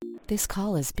This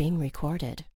call is being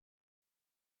recorded.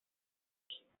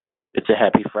 It's a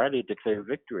happy Friday. Declare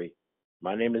victory.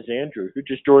 My name is Andrew. Who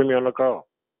just joined me on the call?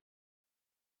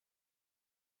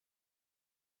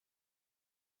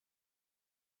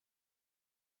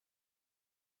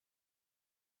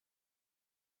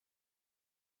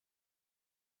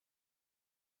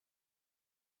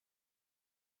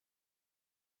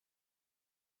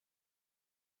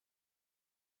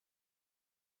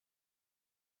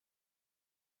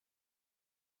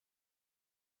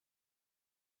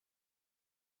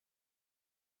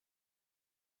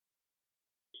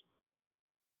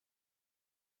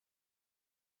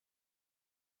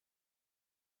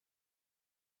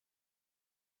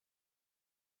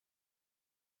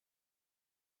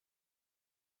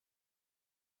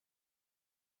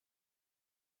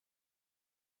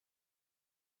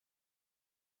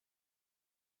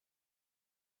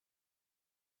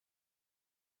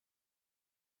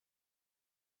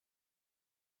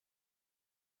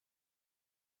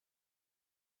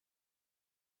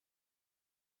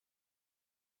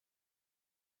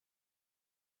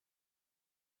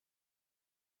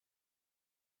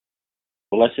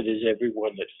 Blessed is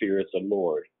everyone that feareth the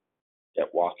Lord, that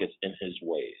walketh in his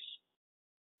ways.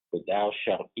 For thou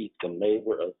shalt eat the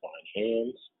labor of thine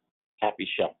hands. Happy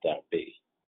shalt thou be.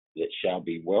 It shall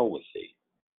be well with thee.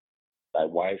 Thy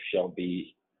wife shall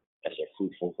be as a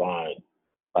fruitful vine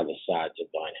by the sides of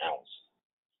thine house.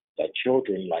 Thy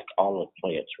children like olive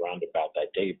plants round about thy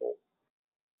table.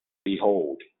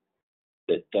 Behold,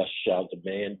 that thus shall the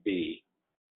man be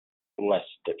blessed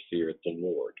that feareth the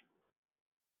Lord.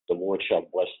 The Lord shall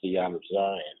bless thee out of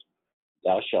Zion.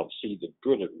 Thou shalt see the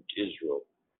good of Israel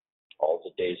all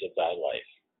the days of thy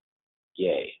life.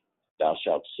 Yea, thou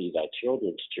shalt see thy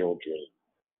children's children,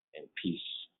 and peace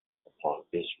upon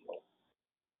Israel.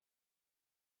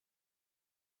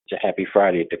 It's a happy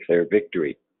Friday. Declare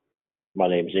victory. My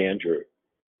name's Andrew.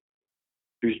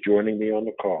 Who's joining me on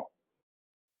the call?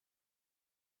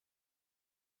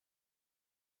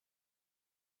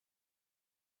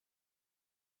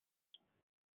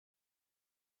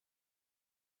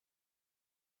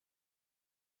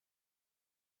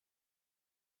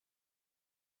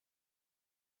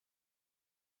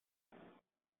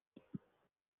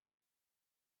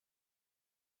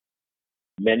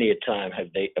 Many a time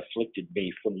have they afflicted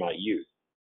me from my youth.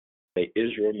 May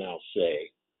Israel now say,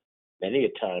 many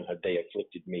a time have they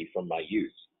afflicted me from my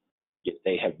youth, yet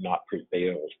they have not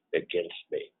prevailed against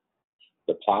me.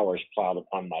 The plowers plowed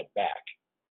upon my back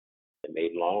and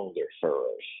made long their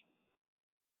furrows.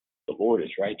 The Lord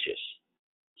is righteous.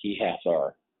 He hath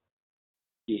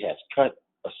cut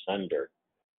asunder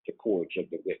the cords of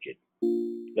the wicked.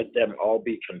 Let them all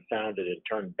be confounded and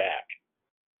turn back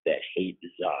that hate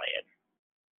Zion.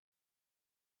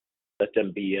 Let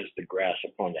them be as the grass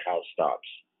upon the housetops,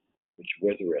 which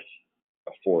withereth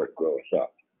afore it groweth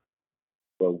up.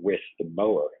 Wherewith the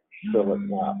mower filleth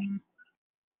not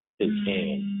his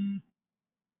hand.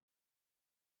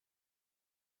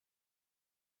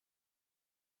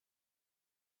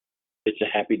 It's a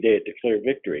happy day to declare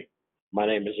victory. My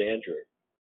name is Andrew.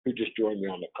 Who just joined me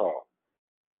on the call?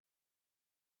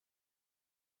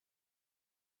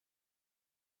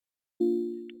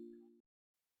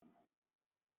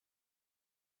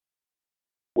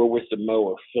 Wherewith the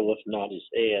mower filleth not his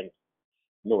hand,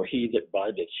 nor he that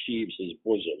bindeth sheaves his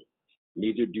bosom,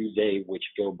 neither do they which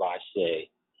go by say,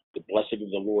 the blessing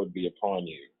of the Lord be upon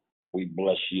you. We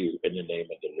bless you in the name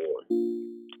of the Lord.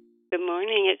 Good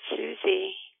morning, it's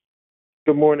Susie.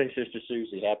 Good morning, Sister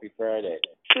Susie. Happy Friday.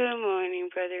 Good morning,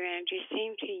 Brother Andrew.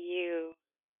 Same to you.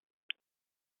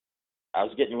 I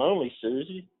was getting lonely,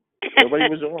 Susie. Nobody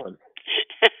was on.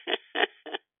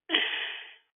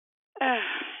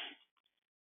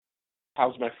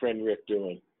 How's my friend Rick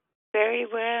doing? Very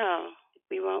well.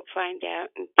 We won't find out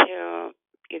until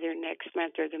either next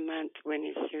month or the month when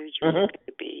his surgery is going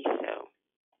to be. So.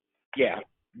 Yeah,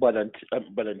 but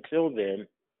until then,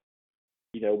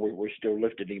 we're still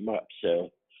lifting him up.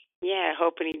 So. Yeah,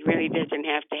 hoping he really doesn't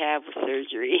have to have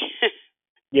surgery.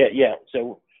 Yeah.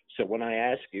 So when I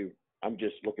ask you, I'm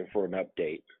just looking for an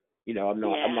update. I'm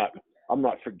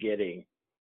not forgetting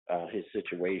his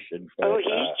situation. But,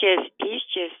 he's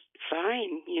just fine.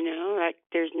 Like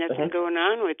there's nothing going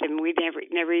on with him. We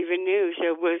never even knew.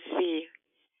 So we'll see.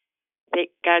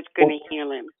 God's going to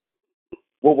heal him.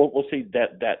 Well, we'll see.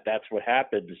 That's what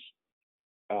happens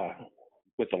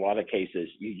with a lot of cases.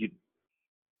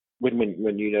 When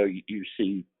you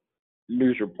see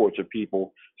news reports of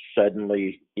people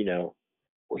suddenly, well,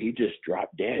 he just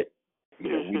dropped dead.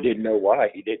 We didn't know why.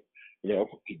 He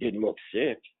didn't look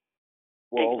sick.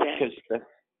 Well, exactly. because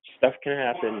stuff can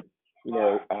happen,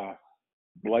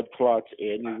 blood clots,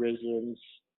 aneurysms.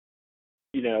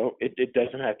 It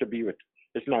doesn't have to be with.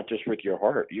 It's not just with your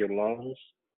heart, your lungs.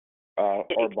 Our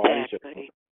bodies Exactly.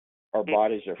 our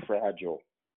bodies are fragile.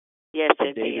 Yes, But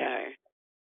that they David, are.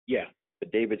 yeah,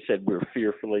 but David said we're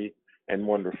fearfully and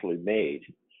wonderfully made.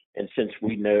 And since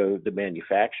we know the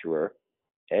manufacturer,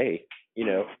 hey, you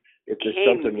know, if there's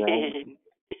something wrong, Amen.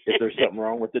 if there's something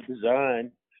wrong with the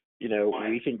design,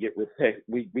 we can get repair.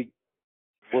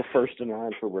 We're first in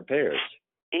line for repairs.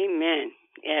 Amen.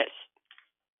 Yes.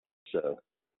 So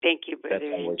Thank you, that's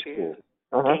Brother always Andrew. cool.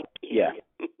 Uh huh. Thank you. Yeah.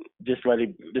 Just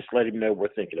let him know we're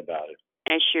thinking about it.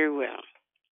 I sure will.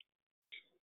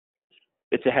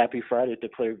 It's a happy Friday to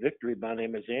declare victory. My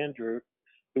name is Andrew.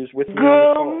 Who's with me on the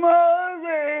Good call?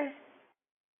 morning,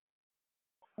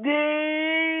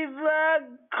 Diva.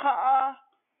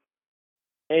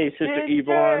 Hey, Sister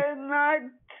Yvonne. Not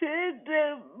to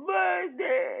the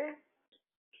birthday.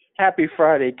 Happy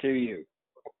Friday to you.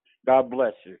 God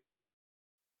bless you.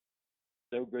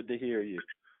 So good to hear you.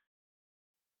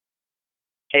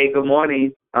 Hey, good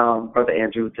morning, Brother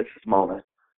Andrew. This is Mona.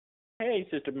 Hey,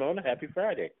 Sister Mona. Happy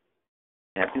Friday.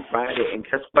 Happy Friday. And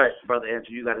guess what, Brother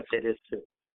Andrew? You got to say this too.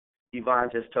 Yvonne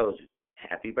just told you.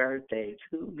 Happy birthday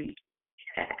to me.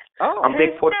 Oh, I'm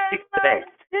big 46 today.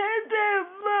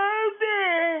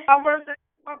 My birthday.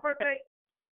 My birthday.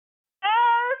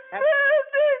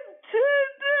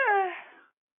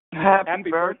 Happy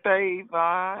birthday,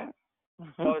 Yvonne.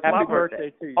 Oh, it's happy my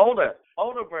birthday to you. Older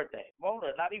birthday. Mona,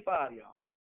 not Yvonne, y'all.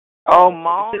 Oh, It's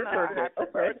Mona. your birthday. Happy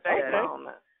Okay, birthday, okay.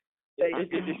 Mona.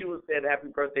 She was saying happy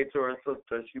birthday to her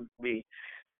sister. She was me.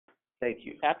 Thank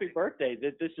you. Happy birthday.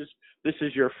 This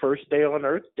is your first day on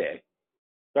Earth Day.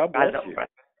 God I bless know, you. right?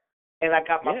 And I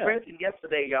got my Yeah. present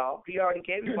yesterday, y'all. He already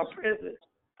gave me my present.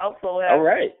 I'm so happy. All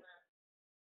right.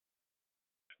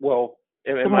 Well,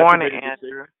 Good am I morning, permitted to say-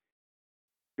 Andrew.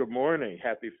 Good morning.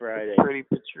 Happy Friday. Pretty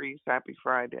Patrice. Happy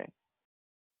Friday.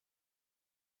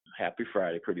 Happy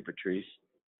Friday, Pretty Patrice.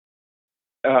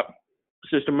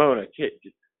 Sister Mona,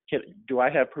 do I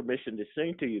have permission to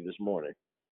sing to you this morning?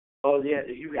 Oh yeah,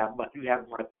 you have my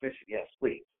permission. Yes,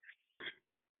 please.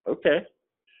 Okay.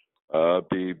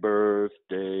 Happy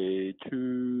birthday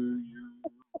to you.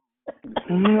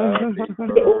 Happy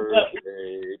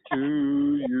birthday to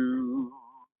you.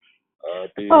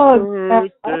 Happy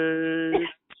birthday,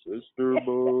 Sister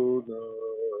Mona.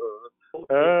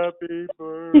 Happy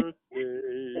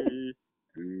birthday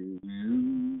to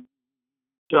you.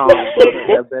 John,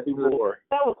 Have any more?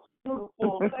 That was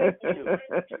beautiful. Thank you.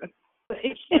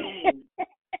 Thank you.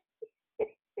 That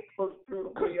was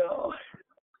beautiful, y'all.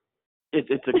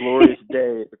 It's a glorious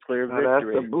day. It's a clear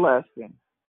victory. That's a blessing.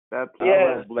 That's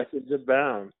Yeah. Blessings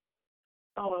abound.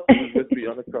 Oh, Who's with me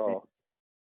on the call?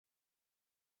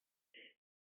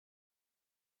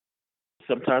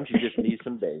 Sometimes you just need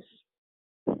some bass.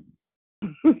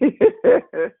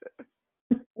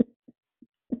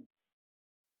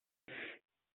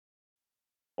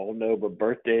 Oh no, but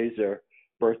birthdays are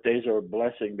a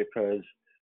blessing because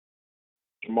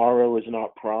tomorrow is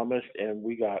not promised, and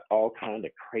we got all kind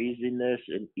of craziness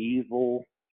and evil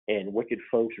and wicked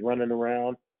folks running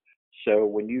around. So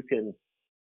when you can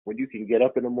get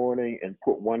up in the morning and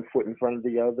put one foot in front of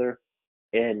the other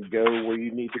and go where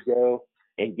you need to go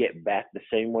and get back the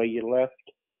same way you left,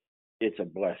 it's a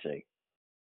blessing.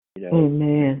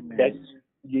 Amen. That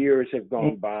years have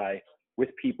gone by with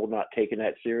people not taking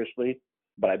that seriously,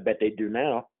 but I bet they do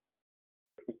now.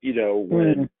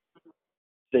 When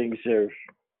things are,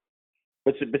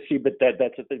 but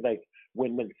that's the thing. Like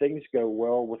when things go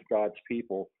well with God's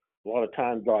people, a lot of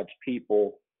times God's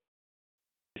people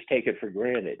just take it for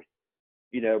granted.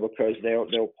 Because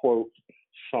they'll quote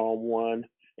Psalm 1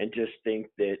 and just think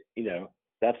that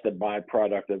that's the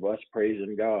byproduct of us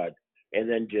praising God, and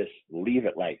then just leave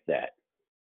it like that.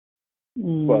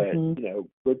 But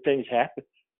good things happen,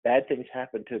 bad things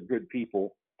happen to good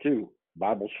people too.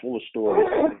 Bible's full of stories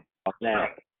on that.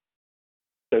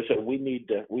 So we need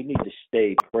to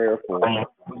stay prayerful.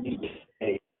 We need to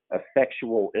stay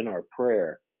effectual in our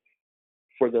prayer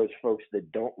for those folks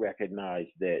that don't recognize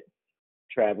that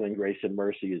traveling grace and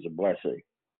mercy is a blessing.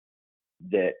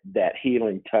 That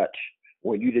healing touch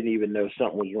when you didn't even know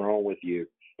something was wrong with you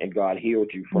and God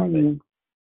healed you from it.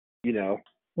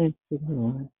 Thank you,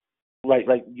 Lord. Like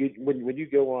you when you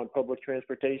go on public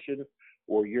transportation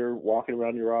or you're walking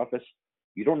around your office,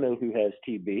 you don't know who has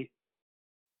TB.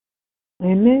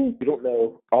 Amen. You don't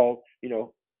know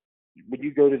when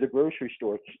you go to the grocery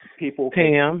store, people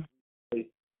Pam.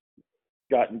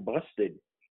 gotten busted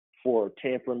for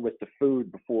tampering with the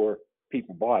food before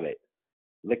people bought it,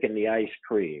 licking the ice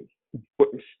cream,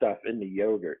 putting stuff in the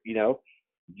yogurt.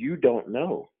 You don't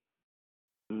know.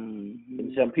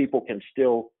 And some people can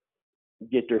still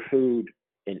get their food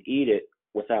and eat it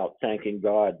without thanking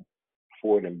God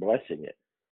for it and blessing it.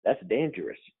 That's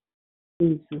dangerous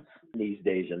these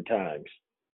days and times.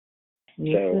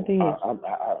 Yes, So it is.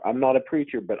 I'm not a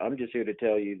preacher, but I'm just here to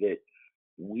tell you that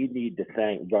we need to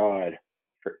thank God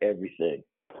for everything.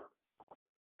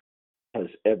 Because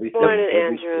everything. Morning,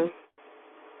 Andrew.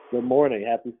 Good morning.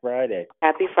 Happy Friday.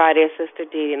 Happy Friday, Sister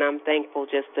Dee, and I'm thankful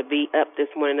just to be up this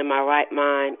morning in my right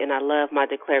mind, and I love my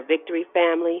Declare Victory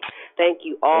family. Thank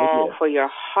you all for your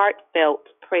heartfelt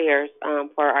prayers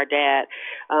for our dad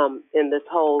in this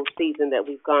whole season that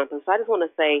we've gone through. So I just want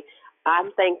to say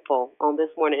I'm thankful on this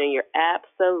morning, and you're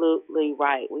absolutely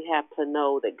right. We have to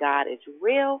know that God is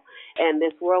real, and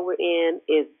this world we're in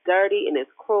is dirty and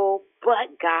it's cruel, but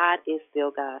God is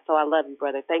still God. So I love you,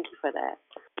 brother. Thank you for that.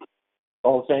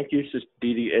 Oh, thank you, Sister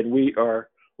Dee, and we are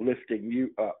lifting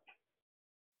you up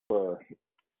for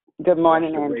good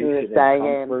morning, Andrew. It's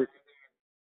Diane. Comfort.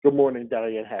 Good morning,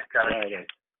 Diane. Happy Friday.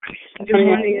 Good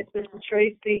morning, it's Sister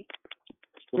Tracy.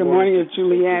 Good morning, it's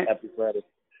Juliet. Happy Friday.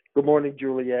 Good morning,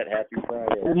 Juliet. Happy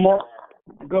Friday.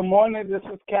 Good morning, this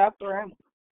is Catherine.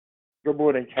 Good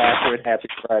morning, Catherine. Happy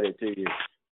Friday to you.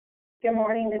 Good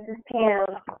morning, this is Pam.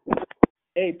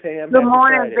 Hey, Pam. Good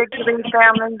morning, Victory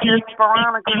family. This is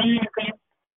Veronica.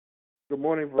 Good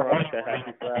morning, Veronica.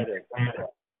 Happy Friday.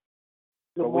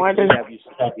 Good morning.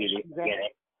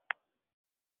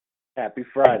 Happy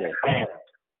Friday.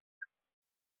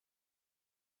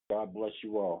 God bless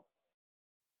you all.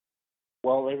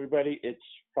 Well, everybody, it's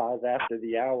 5 after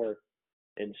the hour,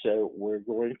 and so we're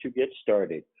going to get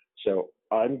started. So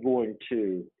I'm going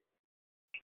to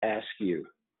ask you,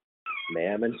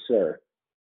 ma'am and sir,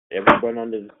 everyone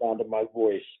under the sound of my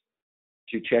voice,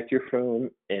 to check your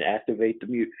phone and activate the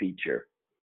mute feature.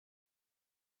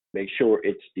 Make sure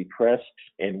it's depressed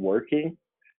and working,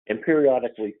 and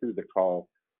periodically through the call,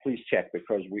 please check,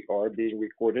 because we are being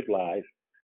recorded live,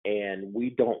 and we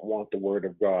don't want the Word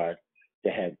of God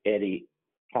to have any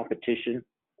competition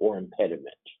or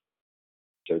impediment,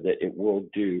 so that it will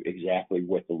do exactly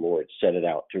what the Lord set it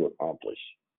out to accomplish.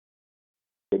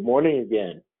 Good morning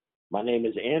again. My name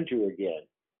is Andrew again.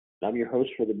 I'm your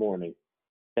host for the morning.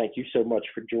 Thank you so much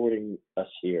for joining us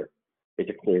here at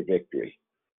Declare Victory.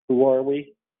 Who are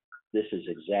we? This is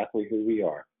exactly who we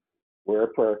are. We're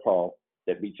a prayer call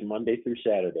that meets Monday through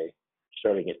Saturday,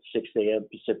 starting at 6 a.m.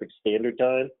 Pacific Standard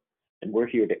Time, and we're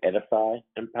here to edify,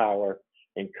 empower,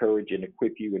 encourage, and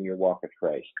equip you in your walk with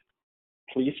Christ.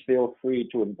 Please feel free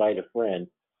to invite a friend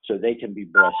so they can be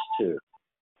blessed too.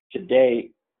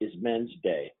 Today is Men's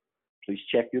Day. Please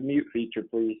check your mute feature,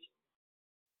 please,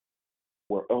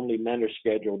 where only men are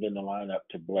scheduled in the lineup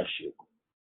to bless you.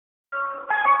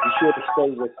 Be sure to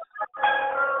stay with.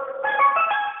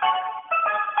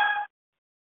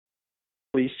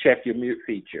 Please check your mute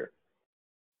feature.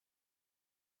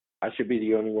 I should be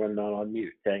the only one not on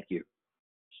mute. Thank you.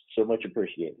 So much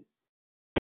appreciated.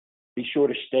 Be sure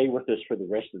to stay with us for the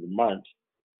rest of the month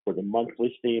for the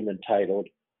monthly theme entitled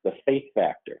The Faith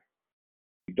Factor.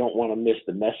 You don't want to miss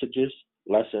the messages,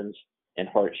 lessons, and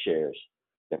heart shares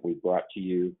that we brought to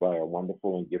you by our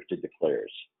wonderful and gifted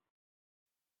declares.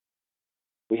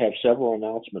 We have several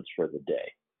announcements for the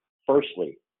day.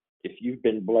 Firstly, if you've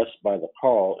been blessed by the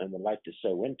call and would like to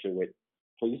sow into it,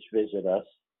 please visit us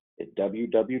at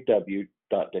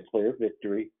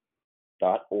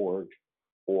www.declarevictory.org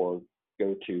or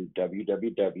go to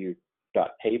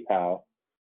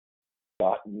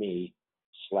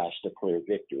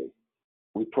www.paypal.me/declarevictory.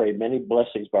 We pray many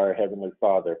blessings by our Heavenly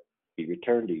Father be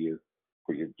returned to you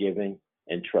for your giving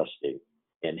and trusting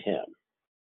in Him.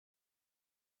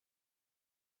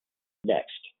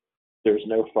 Next, there's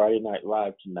no Friday Night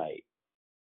Live tonight.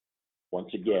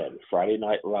 Once again, Friday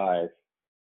Night Live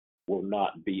will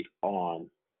not be on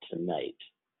tonight.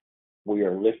 We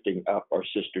are lifting up our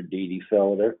sister Dee Dee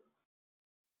Felder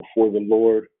before the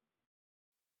Lord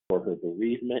for her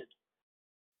bereavement,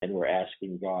 and we're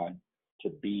asking God to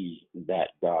be that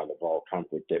God of all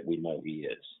comfort that we know He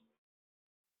is.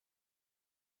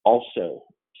 Also,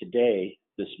 today,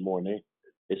 this morning,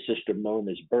 is Sister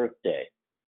Mona's birthday,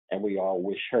 and we all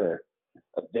wish her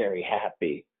a very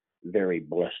happy, very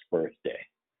blessed birthday.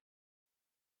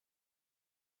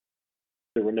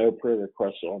 There were no prayer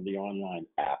requests on the online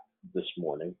app this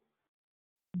morning,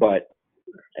 but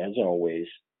as always,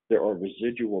 there are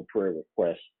residual prayer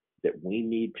requests that we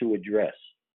need to address.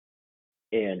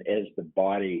 And as the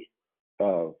body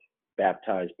of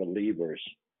baptized believers,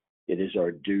 it is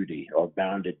our duty, our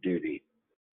bounded duty,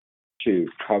 to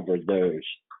cover those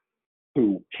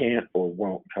who can't or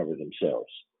won't cover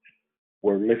themselves.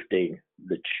 We're lifting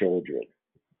the children.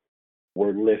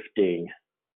 We're lifting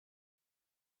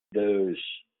those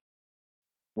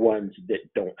ones that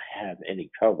don't have any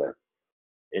cover.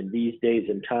 In these days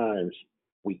and times,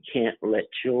 we can't let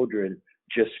children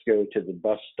just go to the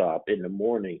bus stop in the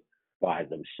morning by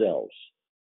themselves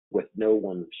with no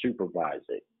one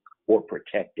supervising or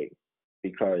protecting,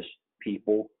 because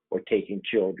people are taking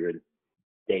children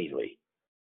daily.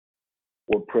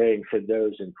 We're praying for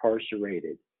those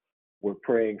incarcerated. We're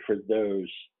praying for those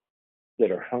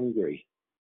that are hungry.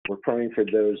 We're praying for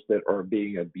those that are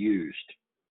being abused.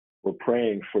 We're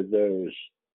praying for those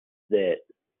that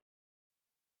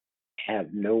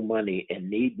have no money and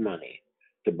need money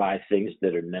to buy things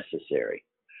that are necessary.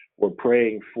 We're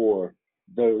praying for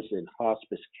those in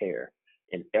hospice care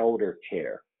and elder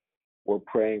care. We're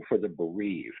praying for the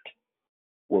bereaved.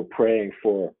 We're praying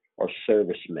for our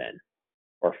servicemen,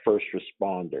 our first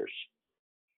responders.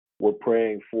 We're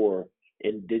praying for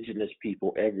indigenous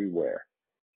people everywhere.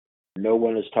 No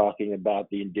one is talking about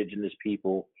the indigenous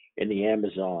people in the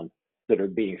Amazon that are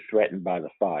being threatened by the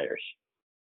fires.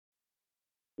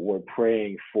 We're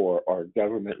praying for our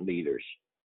government leaders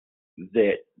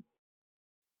that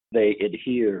they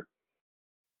adhere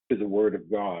to the word of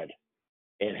God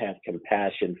and have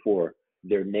compassion for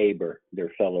their neighbor,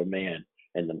 their fellow man,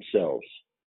 and themselves.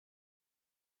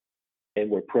 And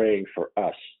we're praying for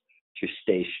us to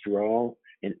stay strong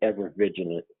and ever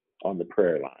vigilant on the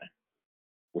prayer line.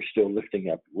 We're still lifting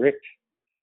up Rick.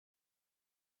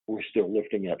 We're still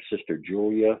lifting up Sister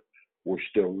Julia. We're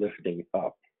still lifting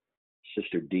up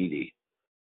Sister Dee Dee.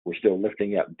 We're still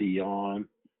lifting up Dion,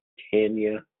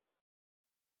 Tanya.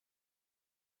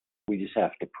 We just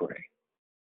have to pray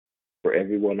for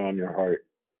everyone on your heart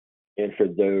and for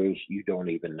those you don't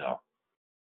even know.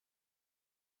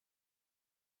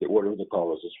 The order of the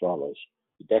call is as follows.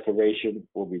 The declaration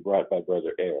will be brought by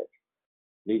Brother Eric.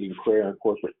 Leading prayer and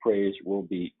corporate praise will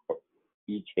be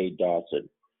E.K. Dawson.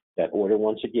 That order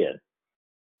once again.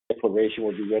 Declaration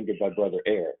will be rendered by Brother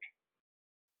Eric.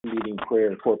 Leading prayer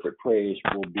and corporate praise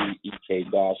will be E.K.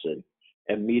 Dawson.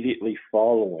 Immediately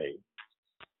following,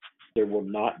 there will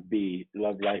not be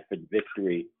Love, Life, and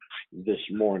Victory this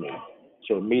morning.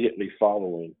 So immediately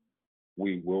following,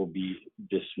 we will be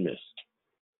dismissed.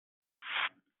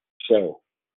 So,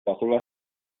 buckle up.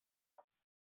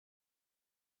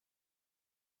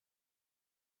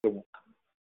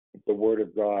 The word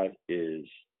of God is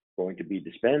going to be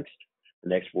dispensed. The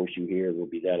next voice you hear will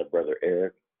be that of Brother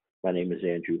Eric. My name is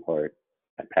Andrew Hart.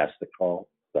 I pass the call.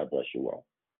 God bless you all.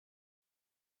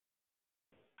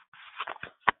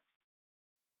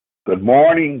 Good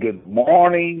morning, good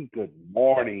morning, good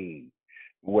morning.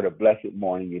 What a blessed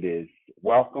morning it is.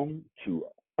 Welcome to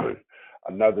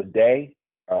another day.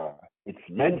 It's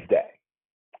Men's Day.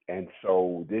 And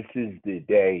so this is the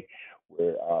day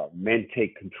where men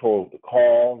take control of the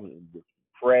call, and we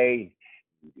pray,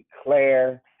 we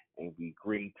declare, and we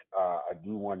greet. I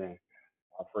do want to,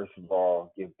 first of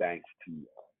all, give thanks to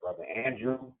Brother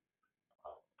Andrew,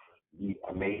 the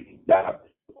amazing job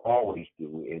that you always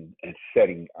do in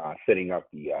setting up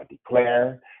the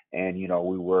declare. And, you know,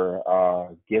 we were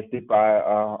gifted by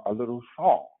a little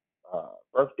song,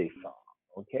 birthday song.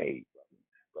 Okay,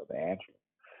 Brother Andrew.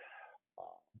 I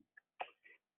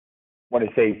want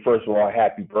to say, first of all,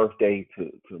 happy birthday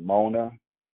to Mona.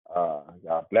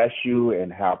 God bless you,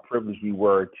 and how privileged we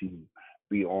were to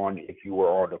be on, if you were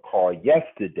on the call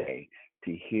yesterday,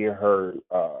 to hear her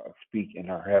speak in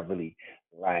her heavenly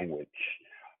language.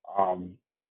 I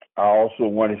also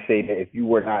want to say that if you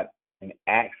were not in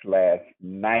Acts last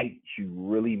night, you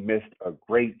really missed a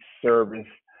great service.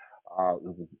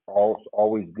 It was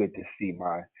always good to see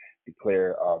my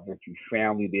Declare Victory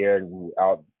family there, and we were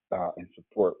out in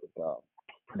support with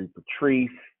Pretty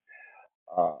Patrice,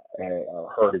 and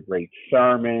heard a great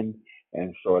sermon,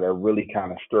 and so that really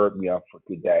kind of stirred me up for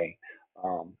today.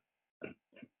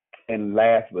 And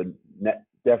last but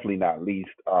definitely not least,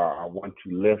 I want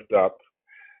to lift up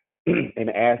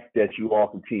and ask that you all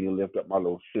continue to lift up my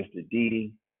little sister Dee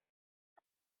Dee.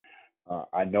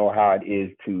 I know how it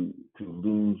is to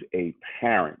lose a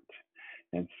parent,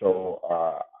 and so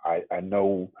I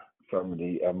know some of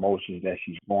the emotions that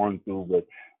she's going through, but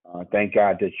thank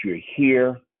God that you're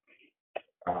here,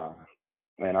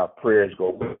 and our prayers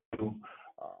go with you.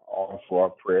 Also,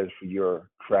 our prayers for your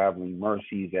traveling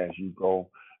mercies as you go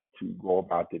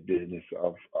about the business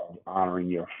of honoring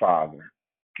your father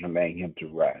and laying him to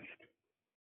rest.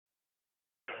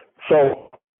 So,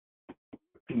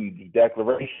 to the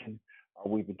declaration,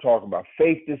 we've been talking about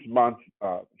faith this month,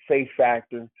 faith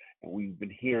factor, and we've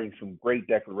been hearing some great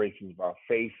declarations about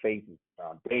faith is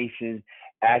foundation,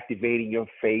 activating your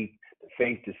faith, the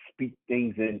faith to speak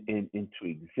things into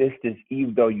existence,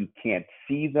 even though you can't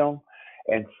see them,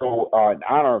 And so, in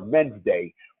honor of Men's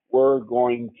Day, we're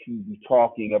going to be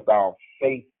talking about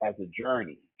faith as a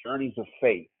journey, journeys of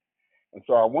faith. And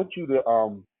so, I want you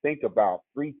to think about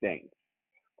three things.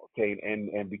 Okay,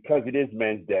 and because it is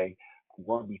Men's Day, I'm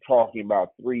going to be talking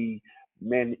about three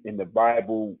men in the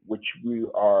Bible, which we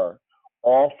are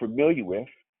all familiar with.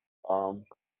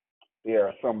 They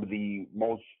are some of the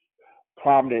most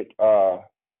prominent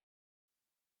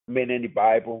men in the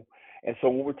Bible. And so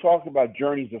when we're talking about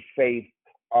journeys of faith,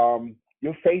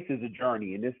 your faith is a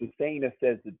journey. And there's a saying that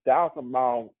says the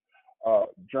 1,000-mile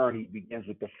journey begins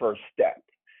with the first step.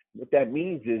 What that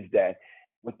means is that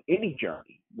with any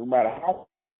journey, no matter how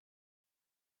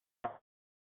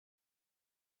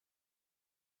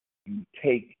you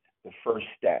take the first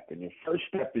step, and the first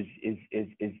step is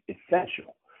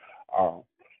essential.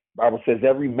 Bible says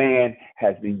every man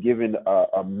has been given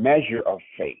a measure of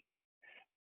faith.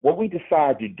 What we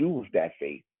decide to do with that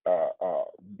faith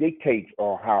dictates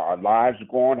on how our lives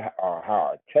are going, how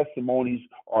our testimonies,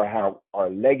 or how our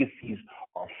legacies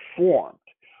are formed.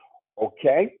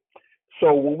 Okay?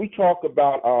 So when we talk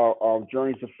about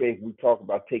journeys of faith, we talk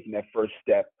about taking that first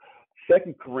step.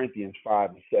 2 Corinthians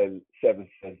 5:7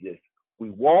 says this: we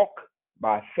walk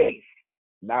by faith,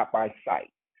 not by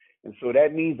sight. And so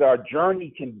that means our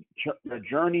journey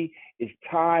is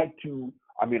tied to,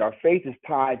 our faith is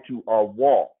tied to our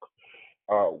walk.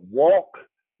 Walk,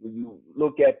 when you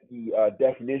look at the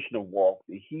definition of walk,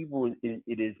 the Hebrew, in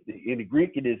the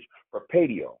Greek, it is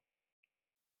propedeo,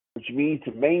 which means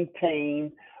to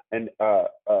maintain an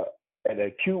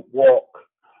acute walk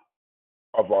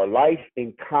of our life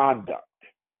and conduct.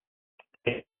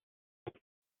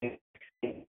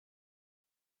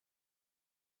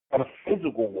 A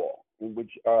physical walk, in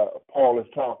which Paul is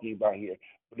talking about here,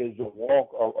 but it's a walk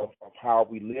of how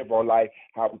we live our life,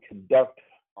 how we conduct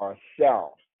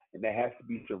ourselves, and that has to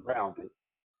be surrounded,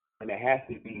 and it has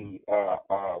to be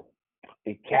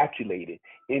encapsulated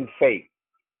in faith.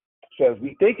 So as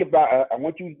we think about, I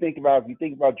want you to think about, if you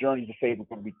think about journeys of faith, we're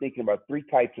going to be thinking about three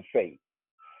types of faith.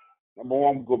 Number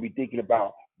one, we're going to be thinking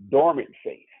about dormant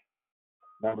faith.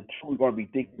 Number two, we're going to be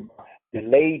thinking about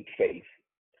delayed faith.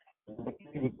 Number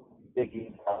three, we're going to be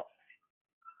thinking about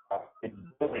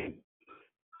enduring.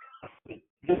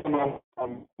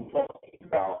 I'm talking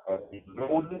about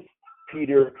Moses,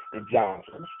 Peter, and John.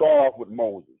 So let's start off with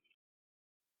Moses.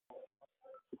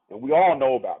 And we all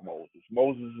know about Moses.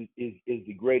 Moses is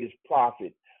the greatest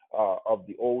prophet of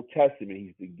the Old Testament.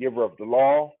 He's the giver of the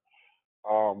law.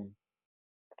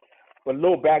 But a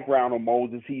little background on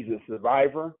Moses: he's a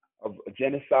survivor of a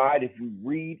genocide. If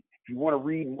you want to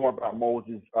read more about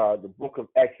Moses, the book of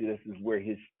Exodus is where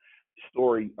his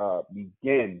story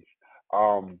begins.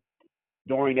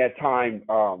 During that time,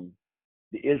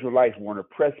 the Israelites were an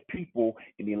oppressed people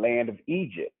in the land of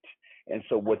Egypt. And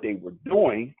so what they were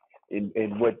doing,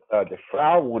 and what the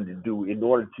Pharaoh wanted to do in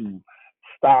order to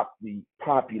stop the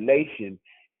population,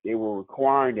 they were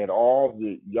requiring that all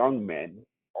the young men,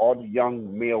 all the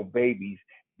young male babies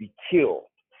be killed.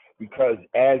 Because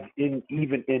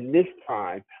even in this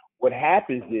time, what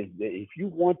happens is that if you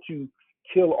want to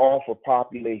kill off a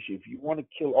population, if you want to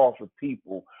kill off a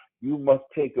people, you must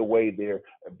take away their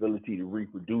ability to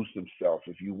reproduce themselves.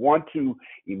 If you want to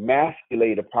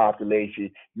emasculate a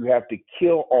population, you have to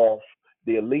kill off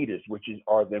their leaders, which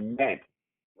are the men,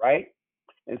 right?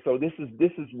 And so this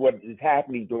is what is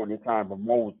happening during the time of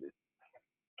Moses.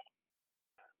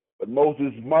 But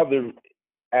Moses' mother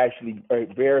actually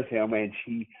bears him, and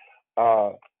she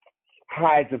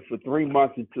hides him for 3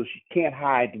 months until she can't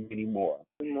hide him anymore.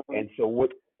 And so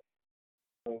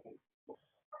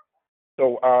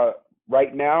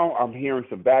right now I'm hearing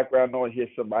some background noise.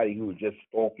 Here's somebody who has just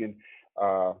spoken.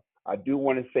 I do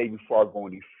want to say before I go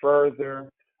any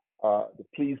further,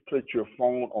 please put your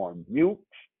phone on mute.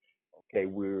 Okay,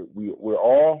 we're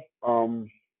all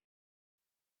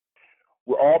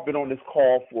been on this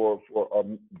call for a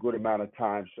good amount of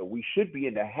time, so we should be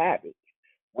in the habit,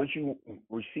 once you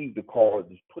receive the call,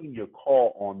 just putting your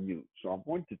call on mute. So I'm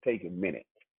going to take a minute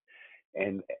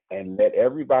and let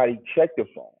everybody check the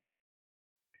phone.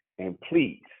 And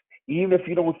please, even if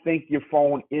you don't think your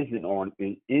phone is on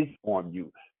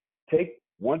mute, take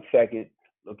 1 second,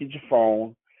 look at your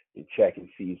phone, and check and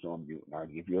see it's on mute. And I'll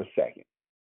give you a second.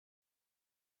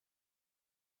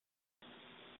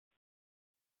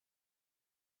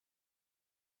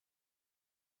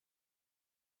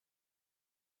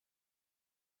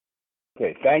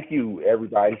 Okay, thank you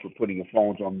everybody for putting your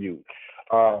phones on mute.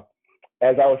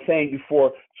 As I was saying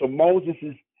before, so Moses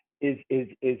he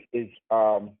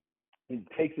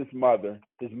takes his mother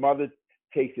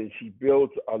takes it, and she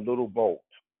builds a little boat.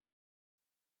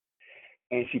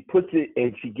 and she puts it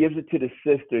and she gives it to the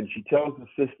sister, and she tells the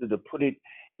sister to put it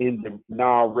in the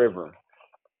Nile River.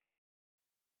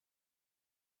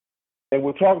 And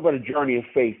we're talking about a journey of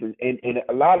faith, and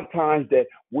a lot of times that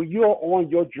when you're on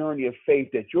your journey of faith,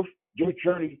 that your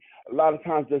journey a lot of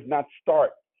times does not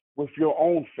start with your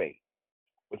own faith,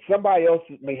 but somebody else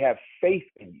may have faith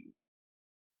in you,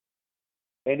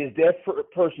 and it's that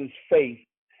person's faith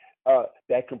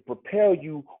that can propel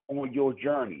you on your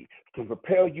journey, can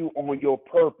propel you on your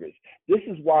purpose. This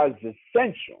is why it's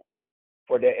essential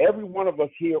for that every one of us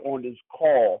here on this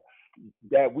call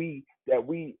that we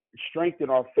strengthen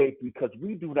our faith, because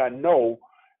we do not know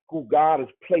who God has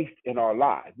placed in our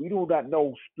lives. We do not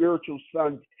know spiritual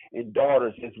sons and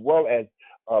daughters, as well as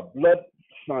blood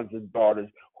sons and daughters,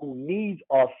 who needs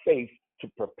our faith to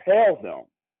propel them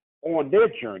on their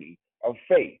journey of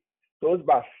faith. So it's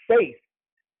by faith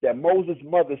that Moses'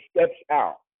 mother steps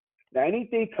out. Now,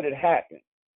 anything could have happened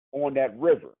on that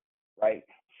river, right?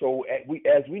 So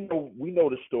as we know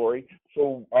the story.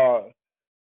 So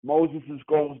Moses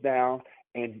goes down,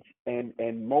 and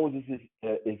Moses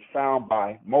is found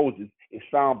by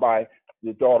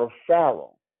the daughter of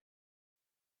Pharaoh,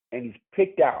 and he's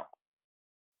picked out,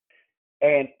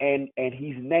 and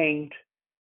he's named.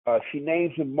 She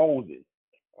names him Moses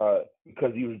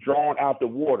because he was drawn out the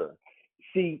water.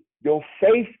 See, your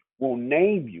faith will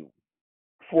name you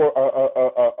for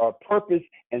a purpose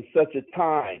and such a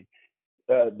time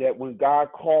that when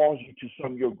God calls you to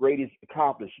some of your greatest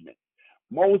accomplishments.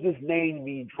 Moses' name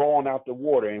means drawn out the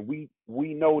water, and we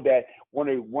know that one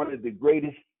of the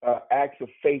greatest acts of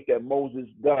faith that Moses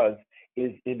does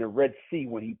is in the Red Sea,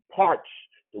 when he parts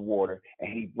the water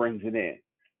and he brings it in.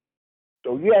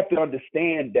 So you have to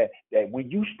understand that when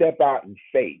you step out in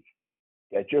faith,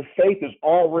 that your faith is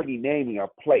already naming a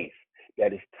place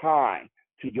that is tied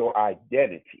to your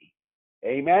identity.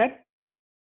 Amen?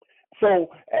 So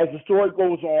as the story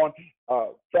goes on,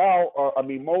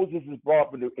 Moses is brought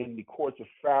up in the courts of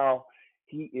Pharaoh.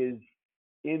 He is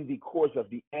in the courts of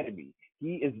the enemy.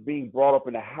 He is being brought up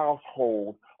in the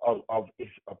household of his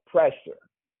oppressor.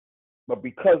 But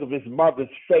because of his mother's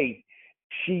faith,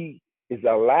 she is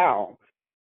allowed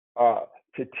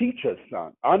to teach her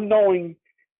son. Unknowing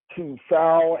to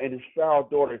Pharaoh and his Pharaoh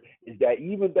daughter is that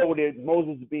even though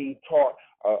Moses is being taught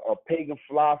a pagan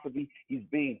philosophy, he's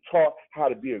being taught how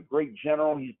to be a great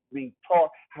general, he's being taught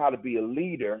how to be a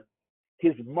leader,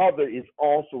 his mother is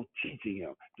also teaching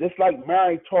him. Just like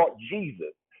Mary taught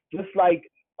Jesus, just like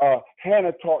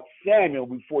Hannah taught Samuel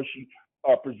before she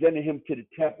presented him to the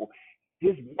temple,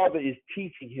 his mother is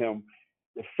teaching him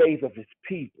the faith of his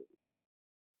people.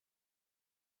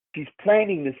 She's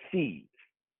planting the seeds.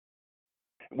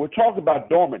 We're talking about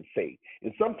dormant faith.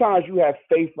 And sometimes you have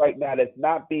faith right now that's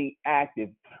not being active,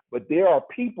 but there are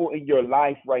people in your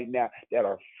life right now that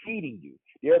are feeding you.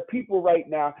 There are people right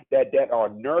now that are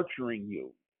nurturing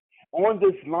you. On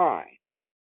this line,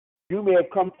 you may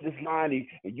have come to this line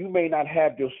and you may not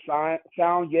have your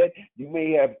sound yet. You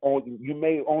may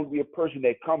only be a person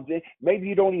that comes in. Maybe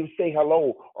you don't even say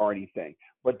hello or anything,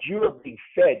 but you're being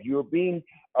fed. You're being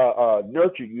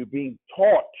nurtured. You're being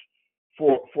taught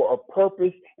for a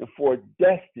purpose and for a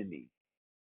destiny.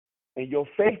 And your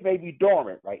faith may be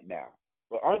dormant right now,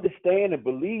 but understand and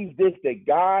believe this, that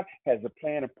God has a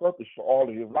plan and purpose for all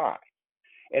of your lives.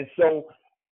 And so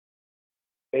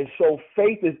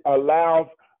faith allows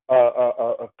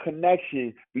a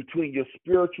connection between your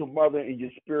spiritual mother and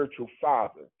your spiritual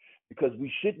father, because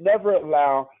we should never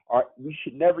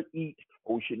eat,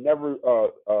 or we should never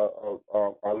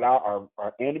allow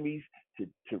our enemies to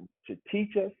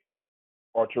teach us,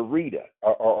 or to read us,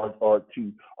 or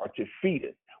to feed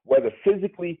us, whether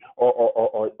physically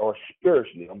or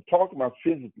spiritually. I'm talking about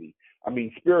spiritually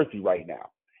right now.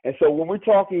 And so when we're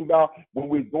talking about when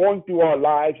we're going through our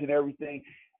lives and everything,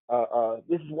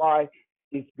 this is why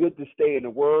it's good to stay in the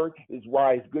Word. It's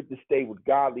why it's good to stay with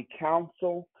godly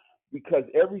counsel, because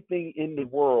everything in the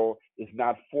world is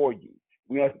not for you.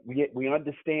 We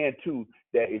understand too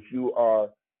that if you are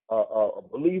a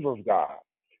believer of God,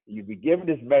 you've been given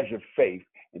this measure of faith,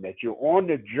 and that you're on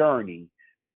the journey,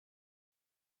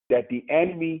 that the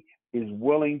enemy is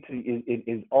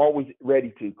always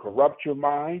ready to corrupt your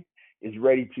mind, is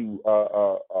ready to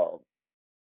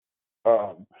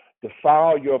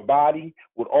defile your body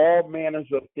with all manners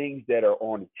of things that are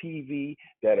on the TV,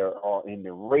 that are in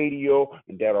the radio,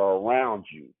 and that are around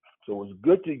you. So it's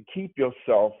good to keep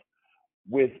yourself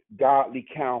with godly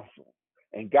counsel,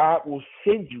 and God will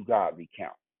send you godly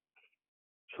counsel,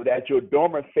 so that your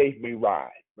dormant faith may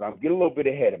rise. But I'm getting a little bit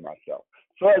ahead of myself.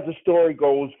 So as the story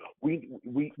goes, we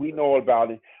know about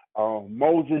it.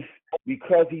 Moses,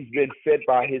 because he's been fed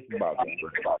by his mother,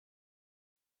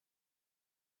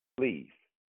 Please.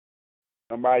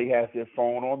 Somebody has their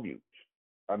phone on mute.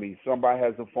 Somebody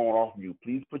has the phone off mute.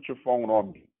 Please put your phone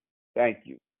on mute. Thank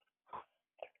you.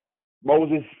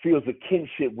 Moses feels a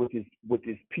kinship with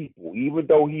his people, even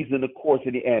though he's in the course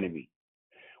of the enemy.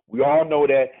 We all know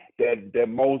that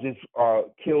Moses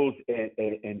kills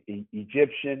an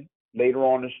Egyptian later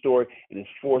on in the story and is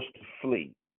forced to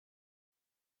flee.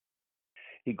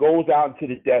 He goes out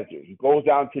into the desert. He goes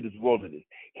out into this wilderness.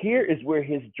 Here is where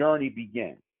his journey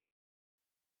begins.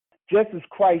 Just as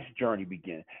Christ's journey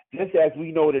began, just as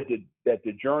we know that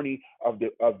the journey of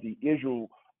the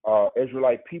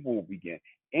Israelite people will begin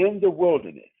in the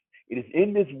wilderness. It is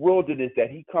in this wilderness that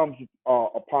he comes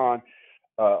upon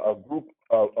a group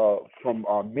from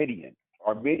Midian,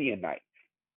 or Midianites.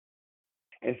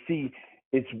 And see,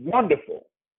 it's wonderful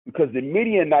because the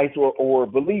Midianites were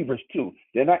believers too.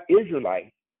 They're not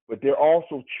Israelites, but they're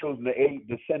also children of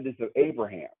descendants of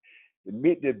Abraham. The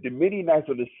Midianites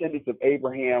are descendants of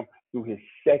Abraham through his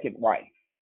second wife.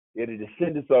 They're the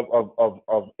descendants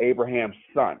of Abraham's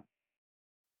son.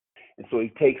 And so he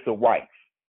takes a wife.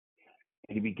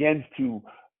 And he begins to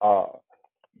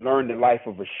learn the life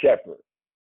of a shepherd.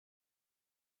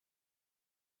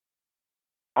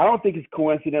 I don't think it's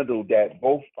coincidental that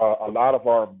both a lot of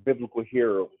our biblical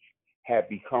heroes have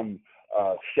become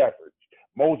shepherds.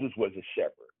 Moses was a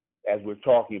shepherd, as we're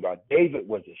talking about. David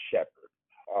was a shepherd.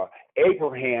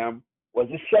 Abraham was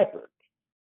a shepherd.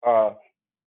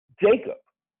 Jacob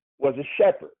was a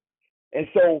shepherd. And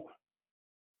so,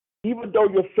 even though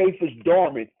your faith is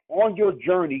dormant, on your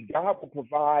journey, God will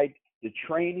provide the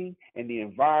training and the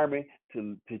environment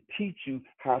to teach you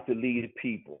how to lead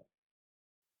people.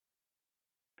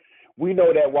 We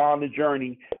know that while on the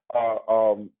journey,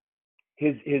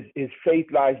 his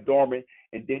faith lies dormant,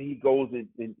 and then he goes and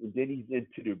then he's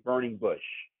into the burning bush.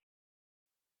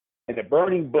 In the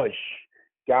burning bush,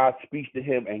 God speaks to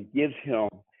him and gives him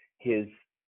his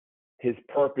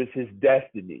purpose, his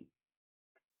destiny.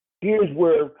 Here's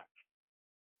where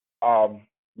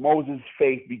Moses'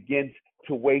 faith begins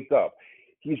to wake up.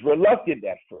 He's reluctant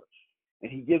at first,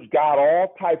 and he gives God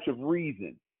all types of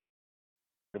reasons.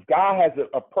 If God has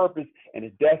a purpose and a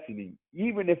destiny,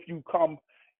 even if you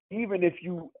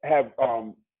have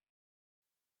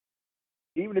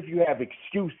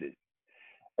excuses,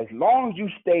 as long as you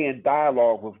stay in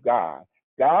dialogue with God,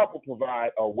 God will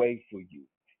provide a way for you.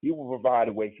 He will provide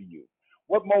a way for you.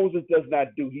 What Moses does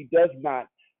not do, he does not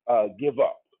give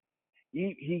up.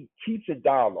 He keeps a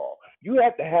dialogue. You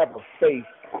have to have a faith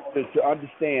to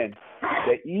understand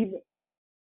that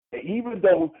even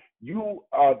though you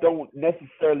don't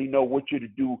necessarily know what you're to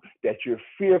do, that you're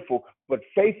fearful, but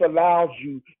faith allows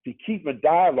you to keep a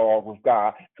dialogue with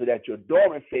God so that your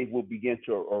dormant faith will begin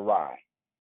to arise.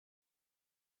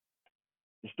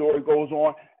 The story goes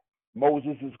on.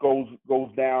 Moses goes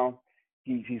down.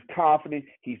 He's confident.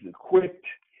 He's equipped.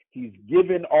 He's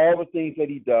given all the things that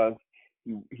he does.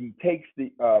 He takes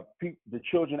the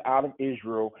children out of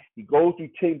Israel. He goes through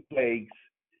 10 plagues.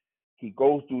 He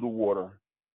goes through the water,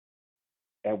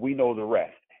 and we know the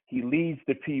rest. He leads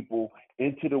the people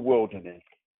into the wilderness,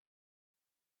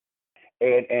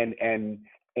 and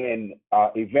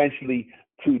eventually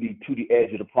to the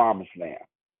edge of the promised land.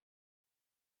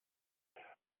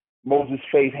 Moses'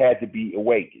 faith had to be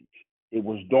awakened. It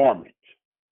was dormant.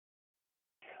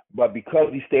 But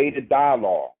because he stayed in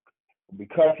dialogue,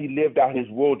 because he lived out his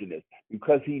wilderness,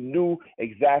 because he knew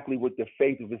exactly what the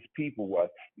faith of his people was,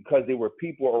 because there were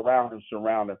people around him,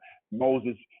 surrounding him,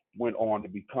 Moses went on to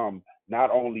become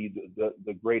not only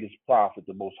the greatest prophet,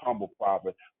 the most humble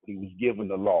prophet, but he was given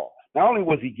the law. Not only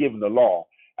was he given the law,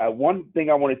 one thing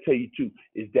I want to tell you too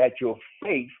is that your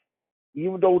faith,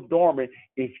 even though dormant,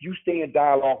 if you stay in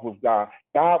dialogue with God,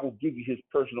 God will give you his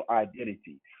personal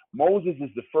identity. Moses is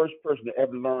the first person to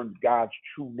ever learn God's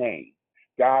true name,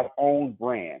 God's own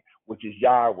brand, which is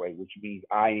Yahweh, which means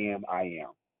I am, I am.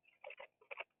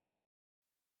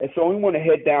 And so we want to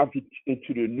head down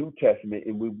into the New Testament,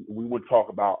 and we want to talk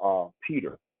about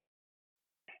Peter.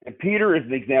 And Peter is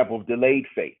an example of delayed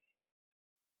faith.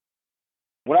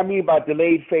 What I mean by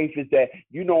delayed faith is that,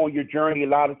 on your journey, a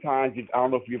lot of times, I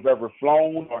don't know if you've ever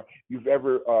flown or you've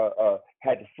ever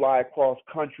had to fly across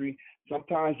country.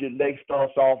 Sometimes your leg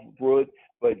starts off good,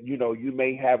 but, you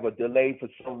may have a delay for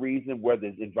some reason, whether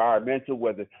it's environmental,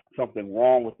 whether something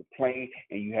wrong with the plane,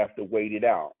 and you have to wait it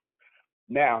out.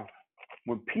 Now,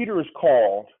 when Peter is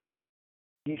called,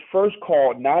 he's first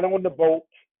called not on the boat,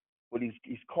 but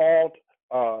he's called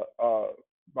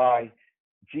by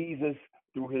Jesus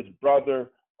through his brother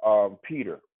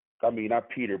Peter. I mean, not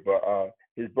Peter, but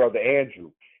his brother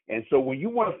Andrew. And so when you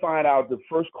want to find out the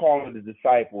first calling of the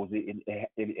disciples,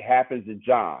 it happens in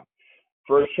John.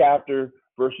 first chapter,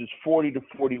 verses 40 to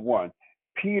 41.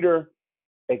 Peter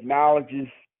acknowledges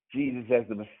Jesus as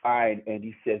the Messiah, and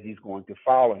he says he's going to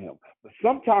follow him. But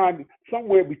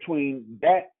somewhere between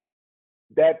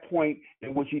that point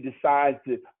in which he decides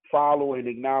to follow and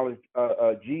acknowledge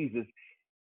Jesus,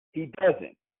 he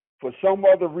doesn't. For some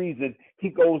other reason, he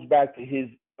goes back to his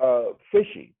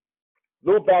fishing.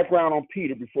 Little background on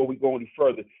Peter before we go any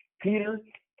further. Peter,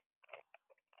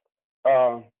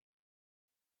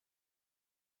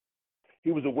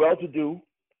 he was a well-to-do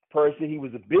person. He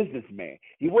was a businessman.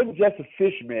 He wasn't just a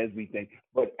fisherman as we think,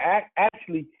 but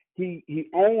actually he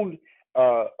owned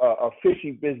a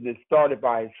fishing business started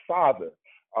by his father.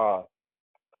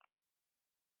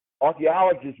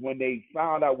 Archaeologists, when they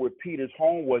found out where Peter's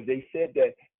home was, they said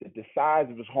that the size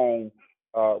of his home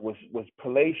was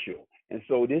palatial, and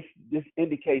so this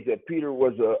indicates that Peter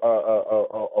was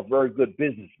a very good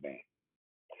businessman.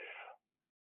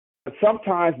 But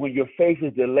sometimes when your faith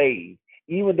is delayed,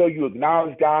 even though you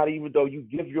acknowledge God, even though you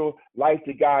give your life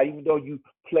to God, even though you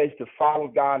pledge to follow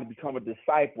God and become a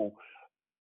disciple,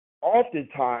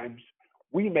 oftentimes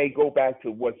we may go back to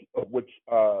what's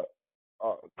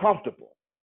comfortable.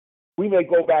 We may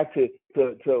go back to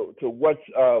what's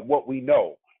what we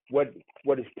know, what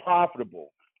is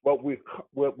profitable, what we've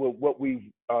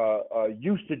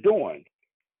used to doing.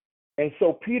 And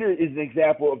so Peter is an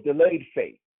example of delayed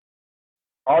faith.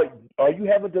 Are you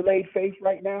having delayed faith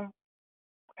right now?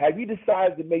 Have you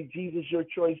decided to make Jesus your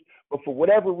choice, but for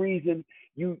whatever reason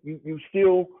you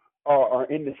still are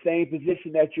in the same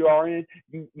position that you are in?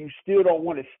 You still don't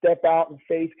want to step out in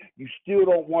faith. You still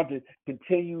don't want to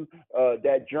continue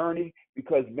that journey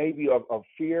because maybe of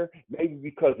fear, maybe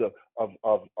because of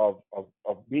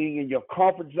being in your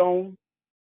comfort zone.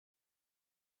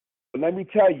 But let me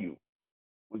tell you,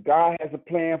 when God has a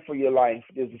plan for your life,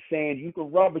 there's a saying: you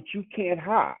can run, but you can't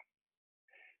hide.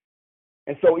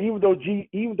 And so even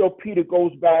though Peter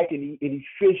goes back and he's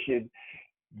fishing,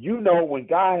 you know when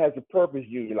God has a purpose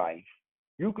in your life,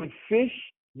 you can fish,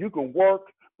 you can work,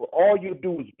 but all you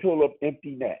do is pull up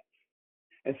empty nets.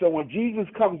 And so when Jesus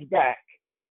comes back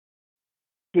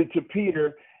to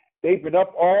Peter, they've been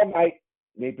up all night,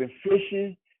 they've been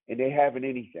fishing, and they haven't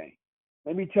anything.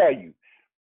 Let me tell you,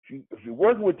 if you're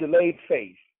working with delayed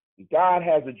faith, God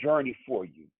has a journey for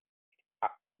you.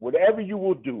 Whatever you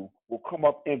will do will come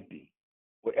up empty.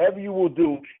 Whatever you will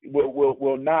do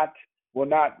will not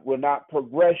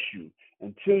progress you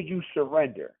until you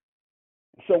surrender.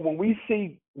 So when we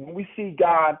see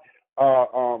God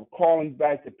calling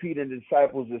back to Peter and the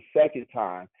disciples the second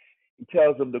time, he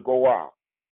tells them to go out.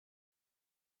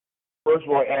 First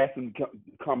of all, he asks them to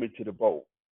come into the boat.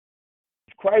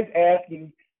 Is Christ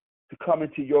asking to come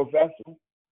into your vessel?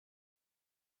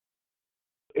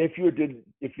 If you're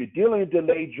dealing a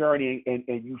delayed journey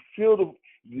and you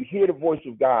hear the voice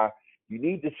of God, you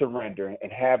need to surrender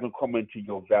and have him come into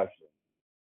your vessel.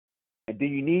 And then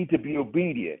you need to be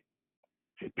obedient.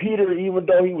 Peter, even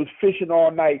though he was fishing all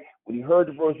night, when he heard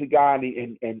the voice of God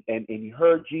and he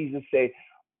heard Jesus say,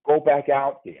 go back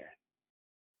out there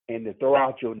and to throw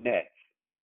out your nets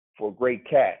for a great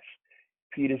catch,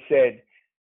 Peter said,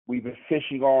 we've been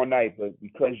fishing all night, but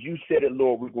because you said it,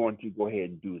 Lord, we're going to go ahead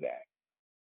and do that.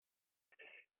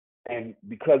 And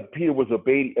because Peter was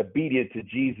obedient to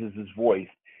Jesus' voice,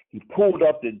 he pulled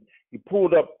up the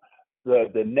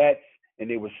nets, and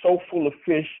they were so full of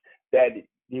fish that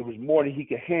it was more than he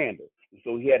could handle. And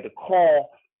so he had to call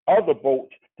other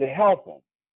boats to help him.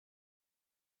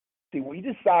 See, when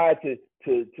you decide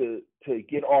to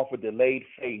get off a delayed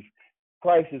faith,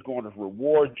 Christ is going to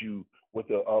reward you with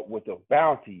a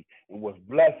bounty and with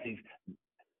blessings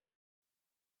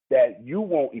that you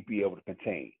won't be able to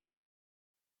contain.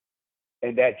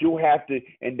 And that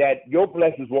your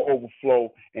blessings will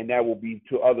overflow, and that will be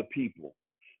to other people.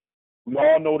 We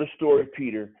all know the story of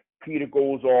Peter. Peter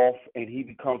goes off, and he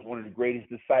becomes one of the greatest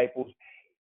disciples.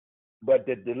 But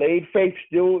the delayed faith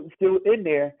still in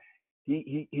there.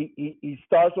 He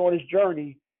starts on his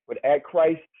journey, but at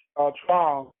Christ's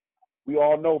trial, we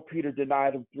all know Peter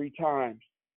denied him 3 times.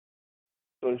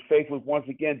 So his faith was once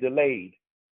again delayed.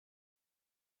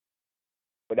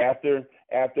 But after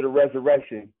the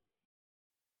resurrection,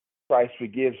 Christ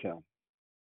forgives him,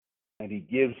 and he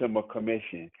gives him a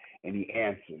commission, and he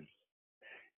answers.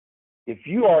 If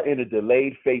you are in a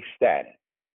delayed faith status,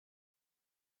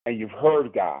 and you've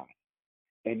heard God,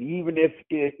 and even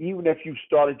if you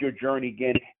started your journey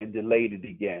again and delayed it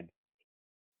again,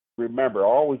 remember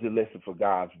always to listen for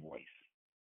God's voice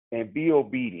and be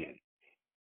obedient.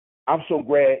 I'm so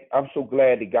glad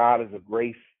that God is a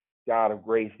God of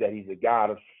grace, that he's a God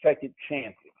of second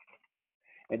chances.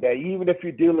 And that even if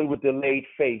you're dealing with delayed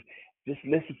faith, Just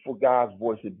listen for God's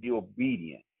voice and be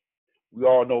obedient. We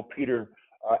all know Peter,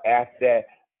 after that,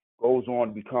 goes on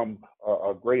to become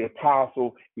a great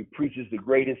apostle. He preaches the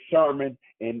greatest sermon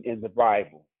in the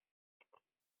Bible.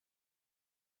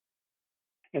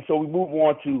 And so we move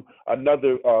on to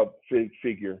another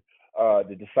figure,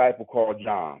 the disciple called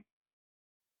John.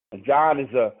 And John is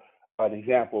an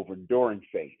example of enduring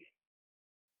faith.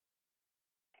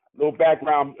 A little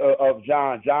background of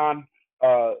John. John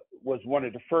was one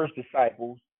of the first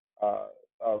disciples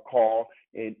called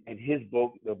in his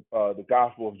book, the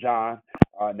Gospel of John,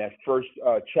 in that first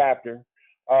chapter.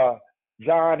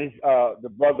 John is the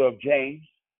brother of James.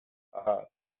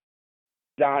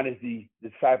 John is the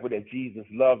disciple that Jesus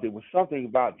loved. There was something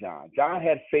about John. John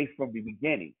had faith from the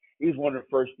beginning. He was one of the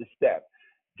first to step.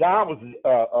 John was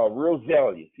real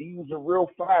zealous. He was a real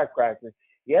firecracker.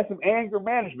 He had some anger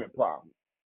management problems.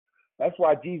 That's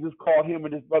why Jesus called him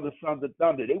and his brother sons of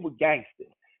thunder. They were gangsters.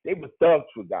 They were thugs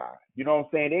for God. You know what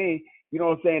I'm saying?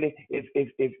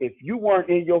 If you weren't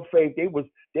in your faith, they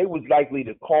was likely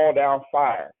to call down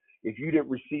fire if you didn't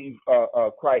receive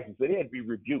Christ. And so they had to be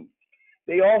rebuked.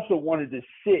 They also wanted to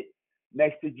sit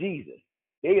next to Jesus.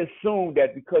 They assumed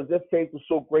that because their faith was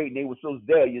so great and they were so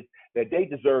zealous that they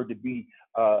deserved to be,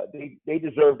 they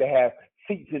deserved to have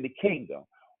seats in the kingdom,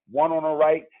 one on the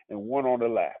right and one on the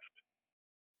left.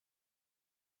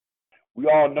 We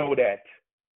all know that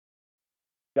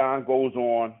John goes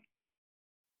on.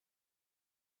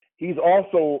 He's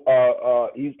also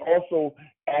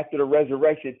after the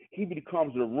resurrection, he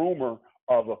becomes a rumor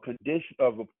of a condition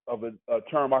of a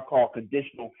term I call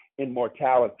conditional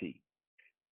immortality.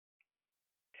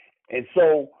 And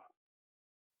so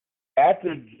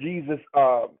after Jesus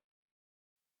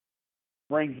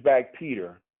brings back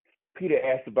Peter, Peter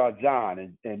asks about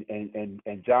John,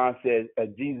 and John says,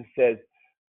 Jesus says,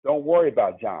 don't worry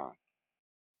about John.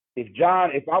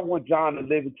 If I want John to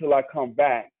live until I come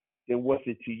back, then what's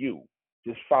it to you?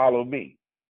 Just follow me.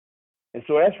 And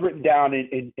so that's written down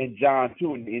in John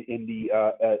 2 in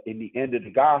the end of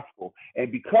the gospel.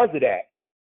 And because of that,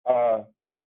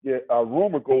 the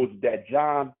rumor goes that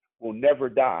John will never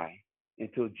die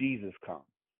until Jesus comes.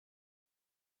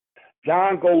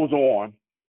 John goes on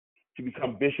to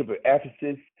become bishop of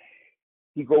Ephesus.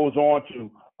 He goes on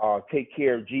to take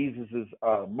care of Jesus's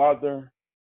mother.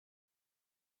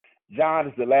 John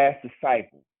is the last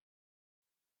disciple.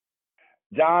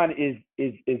 John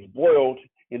is boiled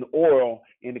in oil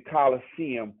in the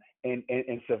Colosseum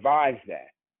and survives that.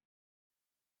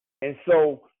 And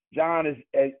so John is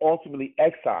ultimately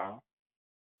exiled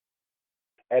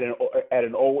at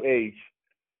an old age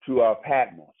to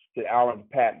Patmos, to the island of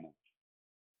Patmos.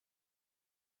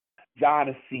 John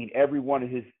has seen every one of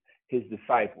his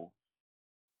disciples,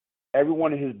 every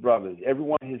one of his brothers, every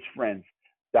one of his friends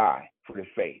die for the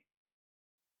faith.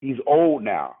 He's old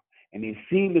now, and he's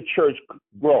seen the church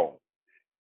grow,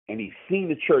 and he's seen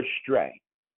the church stray.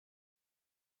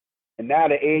 And now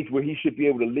the age where he should be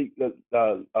able to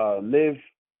live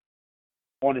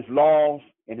on his laws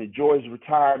and enjoy his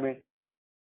retirement,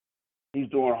 he's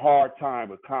doing a hard time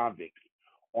with convicts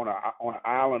on an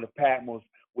island of Patmos,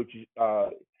 which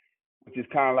is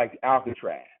kind of like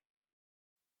Alcatraz.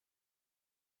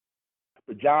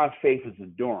 But John's faith is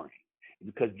enduring.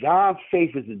 Because John's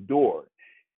faith is endured,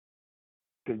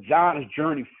 because John has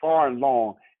journeyed far and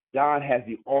long, John has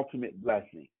the ultimate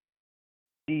blessing.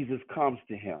 Jesus comes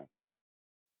to him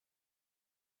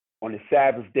on the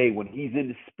Sabbath day when he's in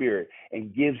the Spirit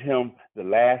and gives him the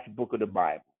last book of the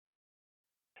Bible.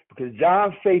 Because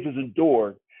John's faith is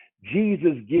endured,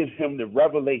 Jesus gives him the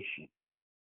revelation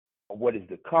of what is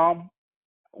to come,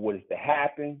 what is to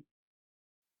happen.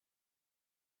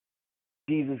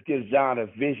 Jesus gives John a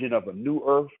vision of a new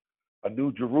earth, a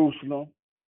new Jerusalem,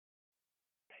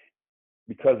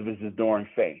 because of his enduring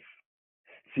faith.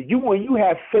 See, when you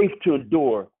have faith to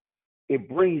endure, it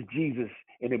brings Jesus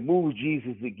and it moves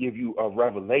Jesus to give you a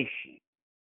revelation.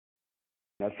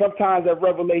 Now, sometimes that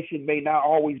revelation may not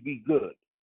always be good,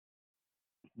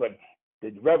 but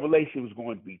the revelation is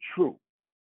going to be true.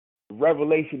 The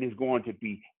revelation is going to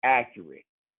be accurate.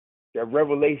 That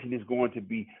revelation is going to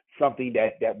be something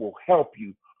that will help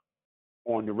you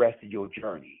on the rest of your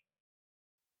journey.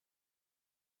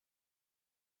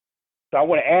 So I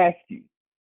want to ask you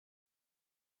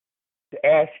to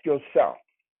ask yourself,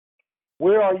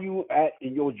 where are you at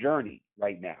in your journey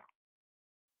right now?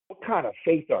 What kind of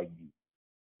faith are you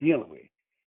dealing with?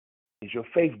 Is your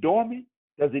faith dormant?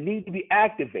 Does it need to be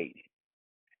activated?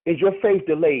 Is your faith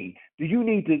delayed? Do you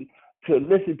need to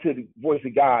listen to the voice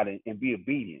of God and be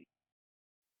obedient?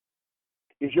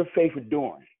 Is your faith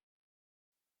enduring?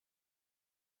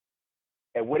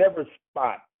 At whatever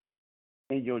spot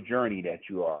in your journey that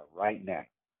you are right now.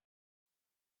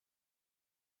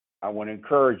 I want to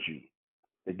encourage you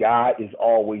that God is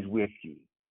always with you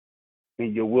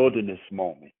in your wilderness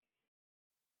moment,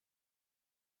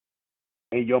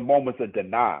 in your moments of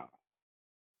denial,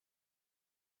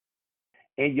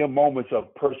 in your moments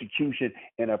of persecution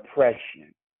and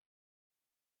oppression.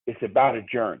 It's about a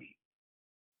journey.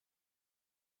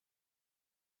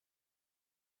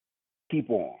 Keep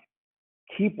on.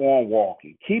 Keep on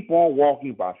walking. Keep on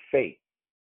walking by faith,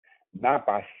 not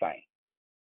by sight.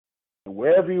 And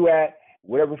wherever you're at,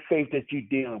 whatever faith that you're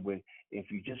dealing with, if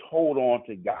you just hold on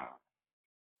to God,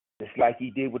 just like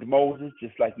he did with Moses,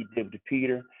 just like he did with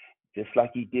Peter, just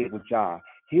like he did with John,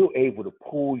 he'll able to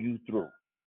pull you through.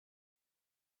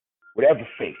 Whatever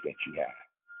faith that you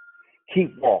have,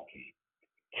 keep walking.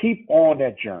 Keep on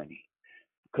that journey.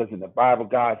 Because in the Bible,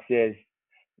 God says,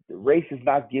 the race is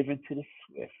not given to the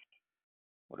swift,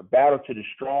 or the battle to the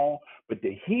strong, but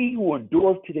to he who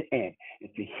endures to the end. And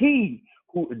to he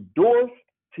who endures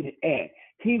to the end,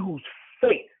 he whose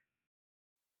faith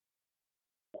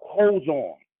holds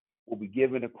on, will be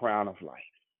given a crown of life.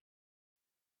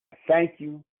 Thank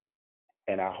you,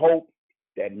 and I hope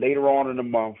that later on in the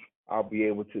month, I'll be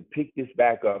able to pick this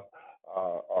back up,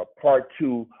 part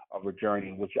 2 of a journey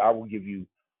in which I will give you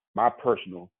my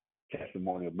personal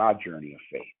testimony of my journey of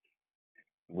faith.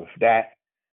 With that,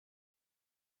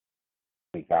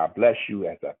 may God bless you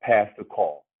as I pass the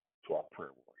call to our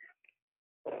prayer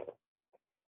warrior.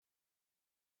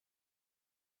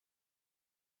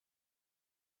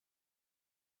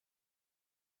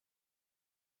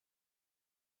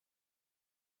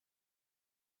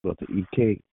 Brother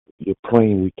EK, you're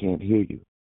praying, we can't hear you.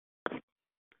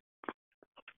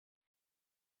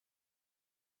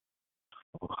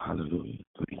 Oh, hallelujah.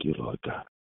 Thank you, Lord God.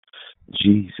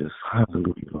 Jesus,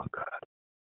 hallelujah, Lord God.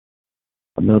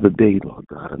 Another day, Lord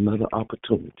God, another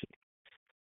opportunity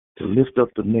to lift up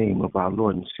the name of our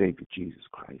Lord and Savior, Jesus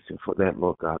Christ. And for that,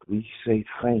 Lord God, we say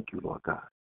thank you, Lord God.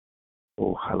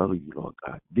 Oh, hallelujah, Lord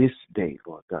God. This day,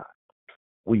 Lord God,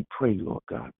 we pray, Lord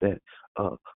God, that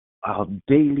our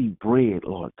daily bread,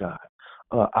 Lord God,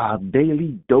 our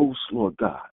daily dose, Lord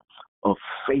God, of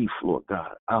faith, Lord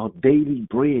God, our daily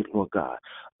bread, Lord God,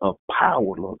 of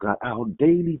power, Lord God, our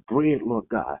daily bread, Lord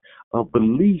God, of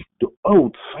belief.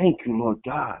 Oh, thank you, Lord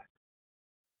God.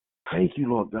 Thank you,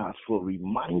 Lord God, for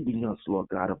reminding us, Lord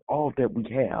God, of all that we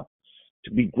have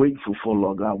to be grateful for,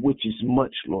 Lord God, which is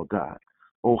much, Lord God.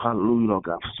 Oh, hallelujah, Lord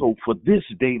God. So for this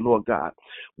day, Lord God,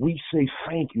 we say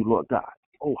thank you, Lord God.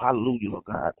 Oh, hallelujah, Lord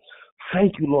God.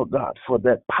 Thank you, Lord God, for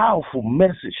that powerful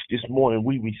message this morning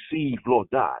we received, Lord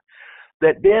God,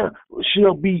 that there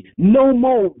shall be no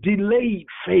more delayed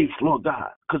faith, Lord God,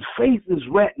 because faith is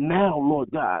right now, Lord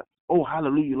God. Oh,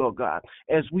 hallelujah, Lord God,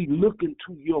 as we look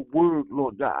into your word,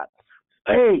 Lord God.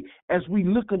 Hey, as we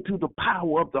look into the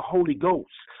power of the Holy Ghost,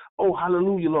 oh,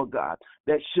 hallelujah, Lord God,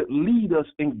 that should lead us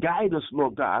and guide us,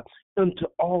 Lord God, into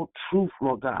all truth,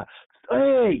 Lord God.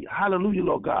 Hey, hallelujah,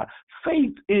 Lord God.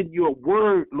 Faith in your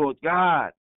word, Lord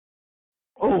God.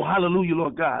 Oh, hallelujah,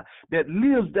 Lord God, that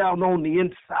lives down on the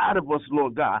inside of us,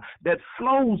 Lord God, that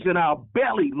flows in our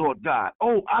belly, Lord God.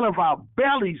 Oh, out of our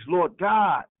bellies, Lord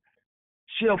God,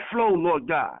 shall flow, Lord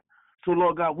God. So,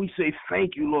 Lord God, we say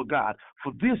thank you, Lord God,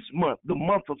 for this month, the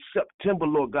month of September,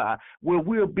 Lord God, where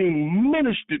we're being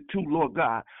ministered to, Lord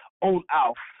God, on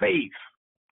our faith.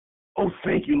 Oh,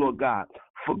 thank you, Lord God,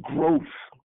 for growth.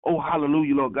 Oh,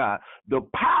 hallelujah, Lord God. The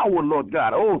power, Lord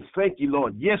God. Oh, thank you,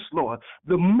 Lord. Yes, Lord.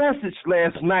 The message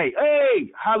last night.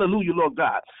 Hey, hallelujah, Lord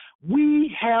God.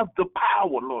 We have the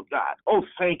power, Lord God. Oh,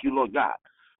 thank you, Lord God.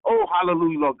 Oh,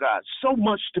 hallelujah, Lord God. So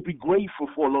much to be grateful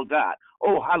for, Lord God.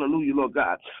 Oh, hallelujah, Lord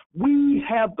God. We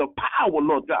have the power,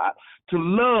 Lord God, to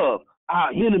love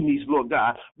our enemies, Lord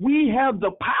God. We have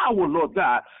the power, Lord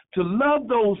God, to love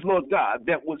those, Lord God,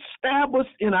 that would stab us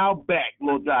in our back,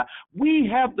 Lord God. We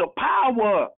have the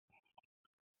power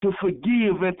to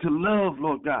forgive and to love,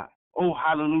 Lord God. Oh,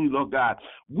 hallelujah, Lord God.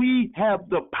 We have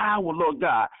the power, Lord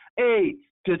God,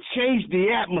 to change the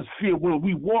atmosphere when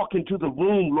we walk into the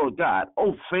room, Lord God.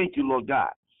 Oh, thank you, Lord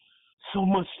God. So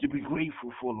much to be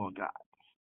grateful for, Lord God.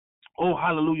 Oh,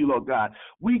 hallelujah, Lord God.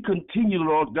 We continue,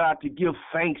 Lord God, to give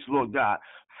thanks, Lord God,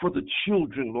 for the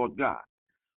children, Lord God.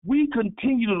 We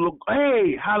continue to look,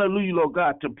 hallelujah, Lord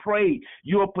God, to pray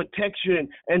your protection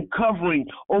and covering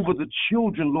over the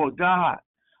children, Lord God.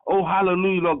 Oh,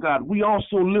 hallelujah, Lord God. We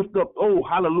also lift up, oh,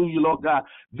 hallelujah, Lord God,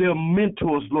 their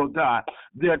mentors, Lord God,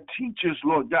 their teachers,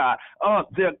 Lord God,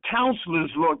 their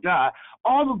counselors, Lord God,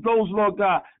 all of those, Lord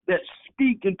God, that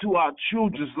speak into our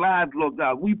children's lives, Lord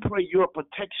God. We pray your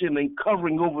protection and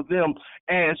covering over them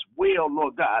as well,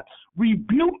 Lord God.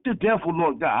 Rebuke the devil,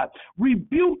 Lord God.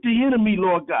 Rebuke the enemy,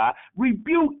 Lord God.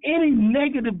 Rebuke any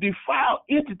negative, defiled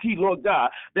entity, Lord God,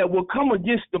 that will come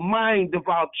against the mind of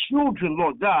our children,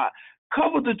 Lord God.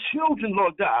 Cover the children,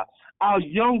 Lord God, our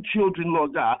young children,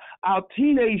 Lord God, our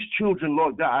teenage children,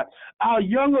 Lord God, our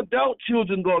young adult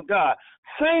children, Lord God.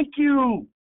 Thank you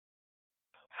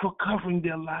for covering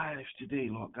their lives today,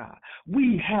 Lord God.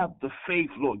 We have the faith,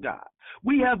 Lord God.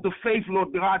 We have the faith,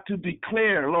 Lord God, to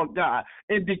declare, Lord God,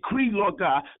 and decree, Lord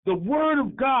God, the word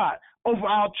of God over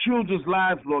our children's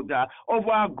lives, Lord God, over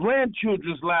our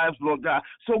grandchildren's lives, Lord God.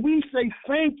 So we say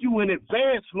thank you in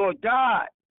advance, Lord God,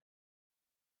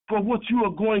 for what you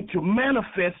are going to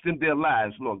manifest in their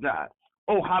lives, Lord God.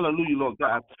 Oh, hallelujah, Lord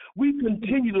God. We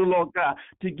continue to, Lord God,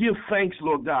 to give thanks,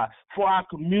 Lord God, for our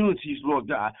communities, Lord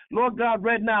God. Lord God,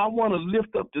 right now, I want to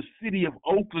lift up the city of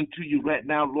Oakland to you right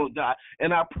now, Lord God.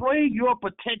 And I pray your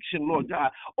protection, Lord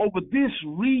God, over this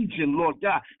region, Lord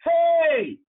God.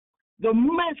 Hey! The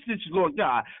message, Lord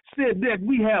God, said that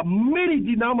we have many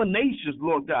denominations,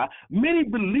 Lord God, many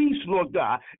beliefs, Lord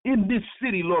God, in this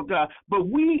city, Lord God. But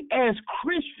we as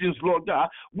Christians, Lord God,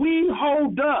 we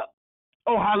hold up,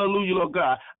 oh, hallelujah, Lord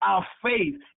God, our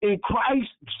faith in Christ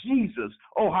Jesus.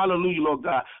 Oh, hallelujah, Lord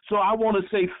God. So I want to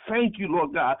say thank you,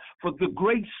 Lord God, for the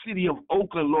great city of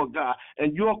Oakland, Lord God,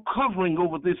 and your covering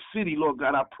over this city, Lord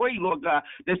God. I pray, Lord God,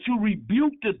 that you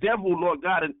rebuke the devil, Lord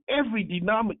God, and every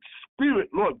demonic spirit,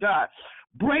 Lord God.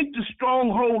 Break the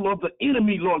stronghold of the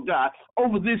enemy, Lord God,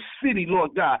 over this city,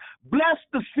 Lord God. Bless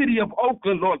the city of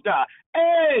Oakland, Lord God.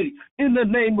 Hey, in the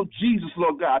name of Jesus,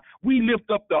 Lord God, we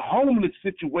lift up the homeless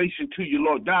situation to you,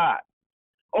 Lord God.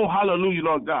 Oh, hallelujah,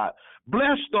 Lord God.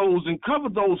 Bless those and cover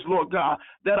those, Lord God,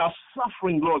 that are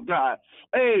suffering, Lord God.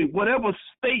 Hey, whatever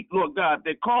state, Lord God,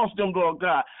 that caused them, Lord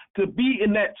God, to be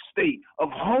in that state of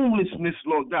homelessness,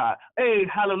 Lord God. Hey,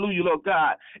 hallelujah, Lord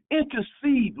God.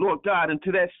 Intercede, Lord God,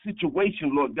 into that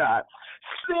situation, Lord God.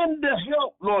 Send the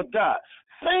help, Lord God.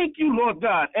 Thank you, Lord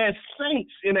God, as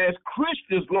saints and as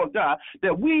Christians, Lord God,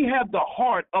 that we have the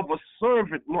heart of a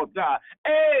servant, Lord God.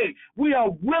 Hey, we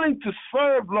are willing to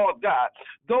serve, Lord God,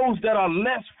 those that are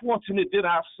less fortunate than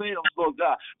ourselves, Lord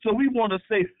God. So we want to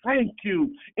say thank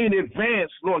you in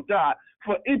advance, Lord God,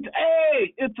 for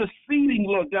interceding,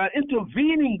 Lord God,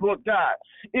 intervening, Lord God,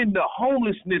 in the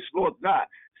homelessness, Lord God,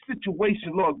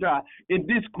 situation, Lord God, in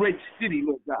this great city,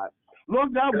 Lord God.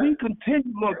 Lord God, we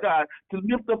continue, Lord God, to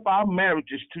lift up our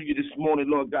marriages to you this morning,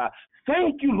 Lord God.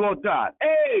 Thank you, Lord God.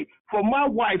 Hey, for my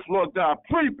wife, Lord God,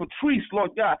 Pretty Patrice,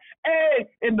 Lord God. Hey,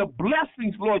 and the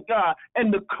blessings, Lord God,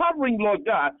 and the covering, Lord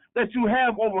God, that you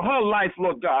have over her life,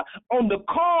 Lord God, on the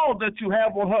call that you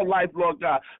have on her life, Lord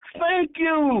God. Thank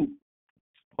you.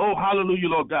 Oh, hallelujah,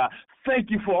 Lord God.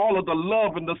 Thank you for all of the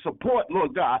love and the support,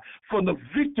 Lord God, for the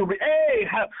victory. Hey,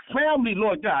 family,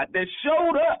 Lord God, that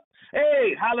showed up.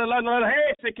 Hey, hallelujah.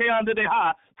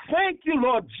 Thank you,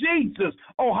 Lord Jesus.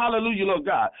 Oh, hallelujah, Lord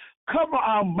God. Cover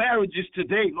our marriages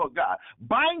today, Lord God.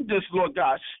 Bind us, Lord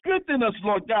God. Strengthen us,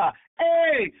 Lord God.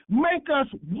 Hey, make us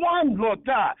one, Lord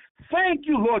God. Thank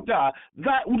you, Lord God.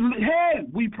 That, hey,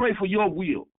 we pray for your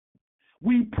will.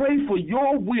 We pray for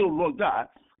your will, Lord God,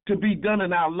 to be done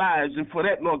in our lives. And for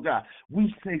that, Lord God,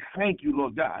 we say thank you,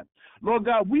 Lord God. Lord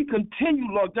God, we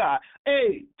continue, Lord God,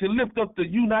 to lift up the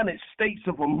United States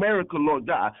of America, Lord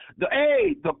God.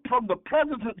 From the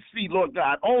presidency, Lord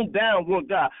God, on down, Lord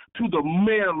God, to the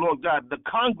mayor, Lord God, the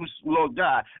Congress, Lord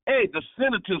God, the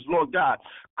senators, Lord God.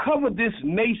 Cover this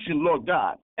nation, Lord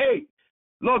God.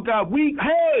 Lord God, we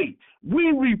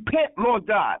repent, Lord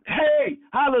God.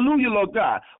 Hallelujah, Lord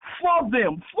God, for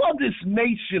them, for this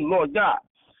nation, Lord God.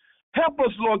 Help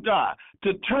us, Lord God,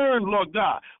 to turn, Lord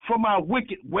God, from our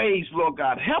wicked ways, Lord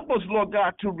God. Help us, Lord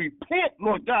God, to repent,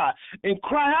 Lord God, and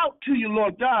cry out to you,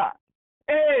 Lord God.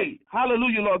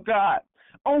 Hallelujah, Lord God.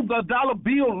 On the dollar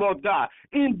bill, Lord God.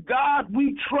 In God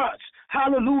we trust.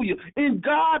 Hallelujah. In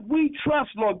God we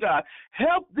trust, Lord God.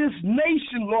 Help this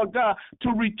nation, Lord God, to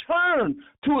return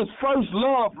to its first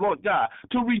love, Lord God.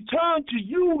 To return to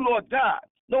you, Lord God.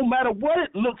 No matter what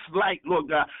it looks like, Lord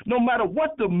God, no matter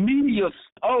what the media,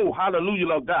 hallelujah,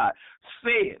 Lord God,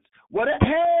 says.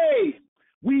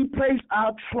 We place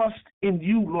our trust in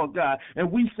you, Lord God,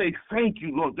 and we say thank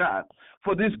you, Lord God,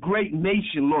 for this great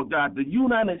nation, Lord God, the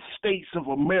United States of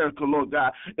America, Lord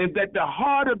God, and that the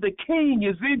heart of the king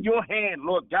is in your hand,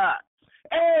 Lord God.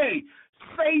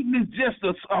 Satan is just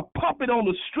a puppet on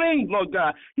the string, Lord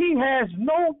God. He has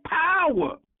no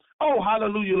power. Oh,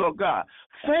 hallelujah, Lord God.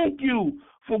 Thank you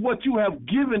for what you have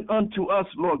given unto us,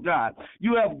 Lord God.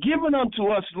 You have given unto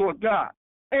us, Lord God,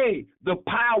 hey, the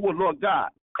power, Lord God,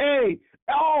 hey,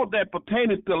 all that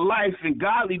pertains to life and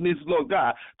godliness, Lord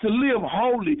God, to live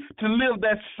holy, to live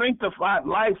that sanctified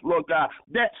life, Lord God,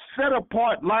 that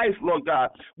set-apart life, Lord God.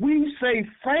 We say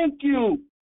thank you.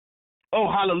 Oh,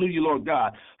 hallelujah, Lord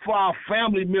God, for our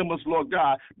family members, Lord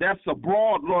God, that's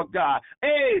abroad, Lord God.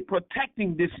 Hey,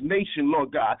 protecting this nation,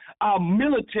 Lord God. Our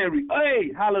military,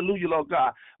 hey, hallelujah, Lord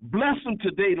God. Bless them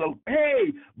today, Lord.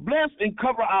 Hey, bless and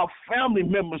cover our family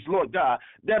members, Lord God,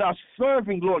 that are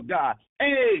serving, Lord God.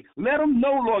 Hey, let them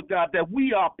know, Lord God, that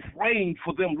we are praying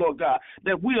for them, Lord God,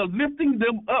 that we are lifting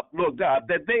them up, Lord God,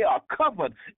 that they are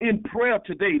covered in prayer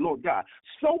today, Lord God.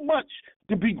 So much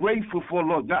to be grateful for,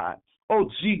 Lord God. Oh,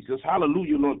 Jesus,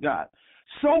 hallelujah, Lord God.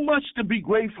 So much to be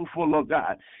grateful for, Lord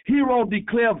God. Here on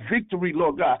Declare Victory,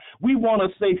 Lord God, we want to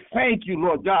say thank you,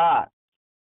 Lord God.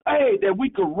 Hey, that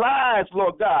we could rise,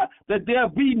 Lord God, that there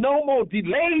be no more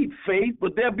delayed faith,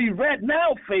 but there be right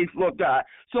now faith, Lord God.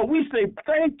 So we say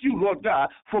thank you, Lord God,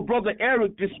 for Brother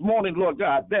Eric this morning, Lord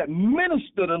God, that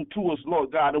ministered unto us,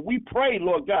 Lord God. And we pray,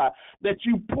 Lord God, that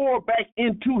you pour back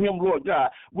into him, Lord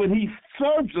God, when he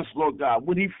serves us, Lord God,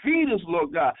 when he feeds us,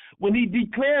 Lord God, when he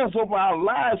declares over our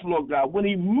lives, Lord God, when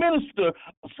he ministers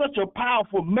such a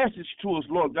powerful message to us,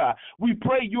 Lord God. We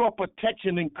pray your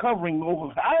protection and covering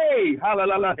over. Hey,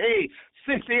 hallelujah. Hey,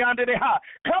 60 under the high.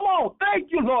 Come on,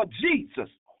 thank you, Lord Jesus.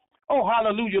 Oh,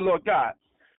 hallelujah, Lord God.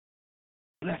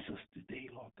 Bless us today,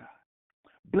 Lord God.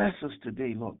 Bless us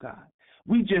today, Lord God.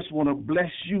 We just want to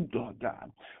bless you, Lord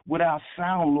God, with our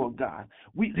sound, Lord God.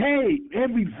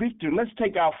 Every victor, let's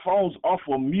take our phones off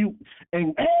of mute.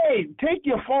 And, take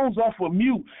your phones off of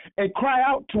mute and cry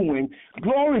out to him.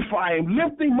 Glorify him.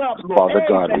 Lift him up, Lord. Father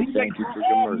God, we thank you for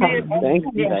your mercy. Thank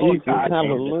you,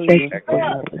 Jesus.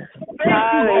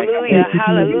 Hallelujah. Hallelujah,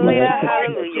 hallelujah,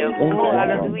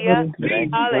 hallelujah.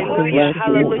 Hallelujah,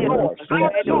 hallelujah,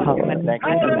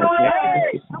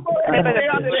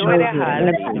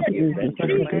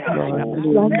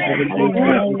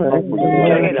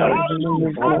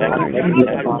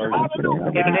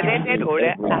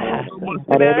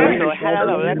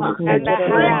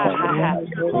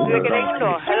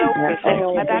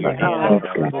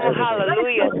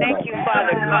 hallelujah. Thank you,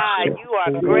 Father God. You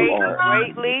are great and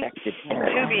greatly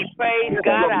to be praised.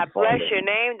 God, I bless your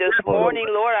name this morning,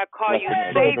 Lord. I call you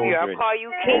Savior. I call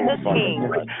you King of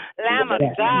Kings, Lamb of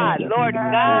God, Lord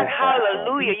God.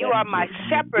 Hallelujah. You are my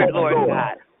shepherd, Lord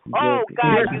God. Oh,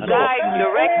 God, you guide and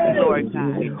direct me, Lord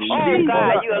God. Oh,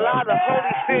 God, you allow the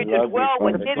Holy Spirit to dwell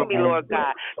within me, Lord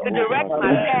God, to direct my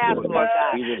path, Lord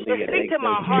God, to speak to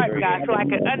my heart, God, so I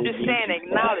can understand,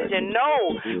 acknowledge, and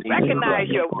recognize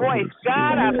your voice.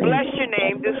 God, I bless your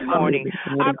name this morning.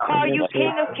 I call you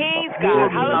King of Kings,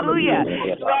 God. Hallelujah.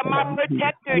 You are my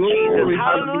protector, Jesus.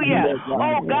 Hallelujah.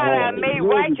 Oh, God, I am made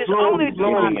righteous only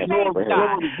through my faith,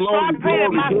 God. So I pray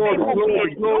that my faith will be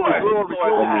endured, Lord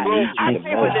God. I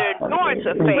pray for the endurance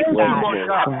of faith, God.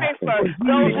 I pray for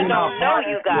those who don't know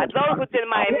you, God, those within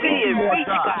my immediate reach,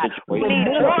 God, who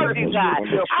need more of you, God.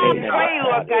 I pray,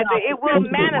 Lord God, that it will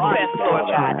manifest, Lord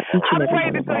God. I pray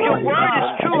because your word is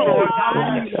true, Lord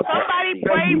God. Somebody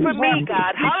pray for me,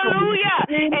 God. Hallelujah.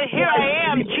 And here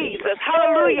I am, Jesus.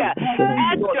 Hallelujah.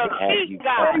 At your feet,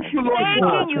 God.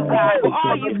 Thanking you, God, for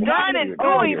all you've done and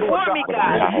doing for me,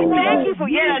 God. Thank you for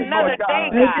yet another day,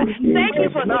 God. Thank you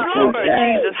for slumber,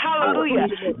 Jesus. Hallelujah.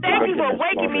 Thank you for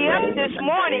waking me up this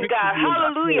morning, God.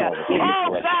 Hallelujah.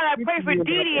 Oh, God, I pray for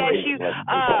Dee as she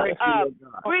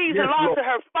grieves the loss of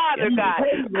her father, God.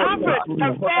 Comfort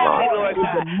her family, Lord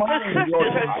God. Her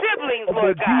sisters, her siblings,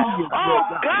 Lord God. Oh,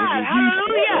 God,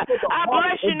 hallelujah. I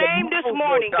bless your name this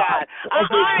morning, God. I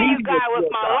honor you, God, with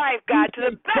my life, God, to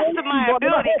the best of my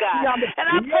ability, God. And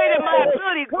I pray that my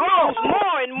ability grows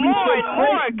more and more and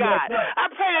more, God. I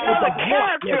pray to know the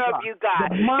character of you,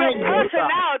 God. Your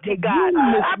personality, God.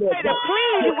 I pray to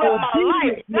please you with my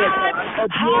life, God.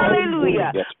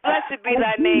 Hallelujah. Blessed be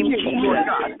thy name, Jesus.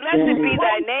 Blessed be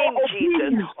thy name,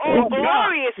 Jesus. Oh,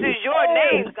 glorious is your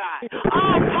name, God.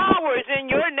 All power is in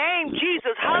your name,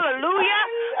 Jesus. Hallelujah.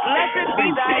 Blessed be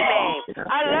thy name.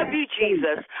 I love you,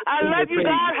 Jesus. I love you,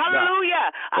 God. Hallelujah.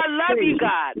 I love you,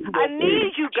 God. I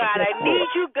need you, God. I need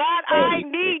you, God. I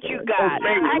need you, God.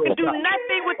 I can do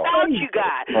nothing without you,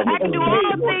 God. I can do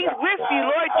all things with you,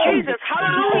 Lord Jesus.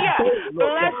 Hallelujah.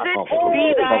 Blessed be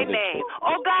thy name.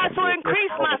 Oh, God, so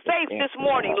increase my faith this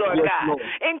morning, Lord God.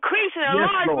 Increase and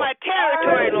enlarge my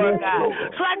territory, Lord God,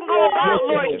 so I can go about,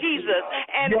 Lord Jesus,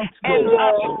 and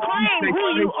proclaim who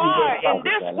you are in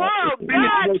this world,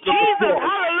 God, Jesus.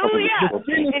 Hallelujah.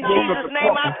 In Jesus'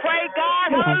 name I pray, God.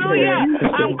 Hallelujah.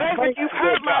 I'm grateful you've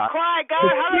heard my cry, God.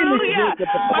 Hallelujah.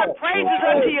 My praises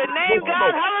unto your name,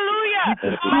 God. Hallelujah.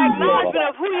 My acknowledgement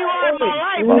of who you are in my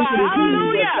life, God.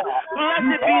 Hallelujah.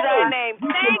 Blessed be thy name.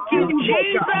 Thank you,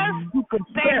 Jesus.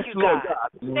 Thank you, God.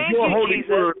 Thank you,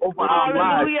 Jesus.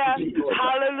 Hallelujah.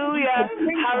 Hallelujah.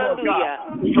 Hallelujah.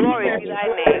 Glory be thy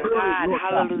name, God.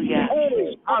 Hallelujah.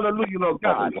 Hallelujah, Lord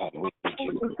God.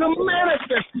 The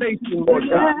manifestation, Lord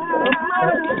God. The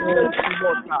manifestation,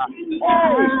 Lord God.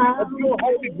 Of your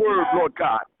holy word, Lord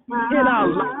God. In our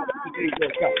lives today,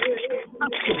 Lord God.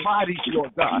 Touch the bodies,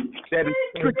 Lord God, that is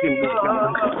stricken, Lord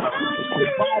God. Touch the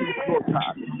bodies, Lord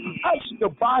God. Touch the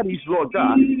bodies, Lord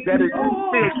God, that is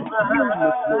spiritual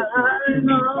illness, Lord God.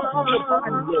 Touch the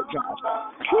body, Lord God.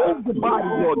 Heal the body,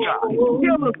 Lord God.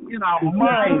 Heal us in our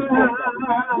minds, Lord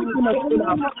God. Heal us in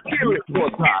our spirit,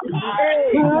 Lord God.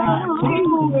 Hey,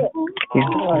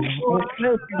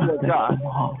 thank you, Lord God,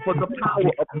 for the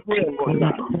power of prayer, Lord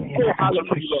God. Oh,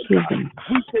 hallelujah, Lord God.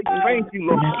 We say thank you,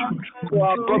 Lord God, for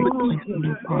our brother Ethan.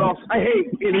 Hey,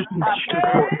 in his absence,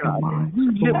 Lord God. We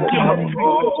lift him up to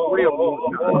your prayer, Lord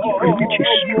God.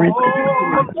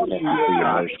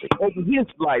 Over his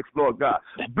life, Lord God.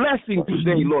 Blessing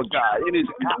today, Lord God, in his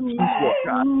absence, Lord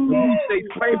God. We say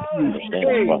thank you.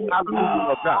 Hey, hallelujah,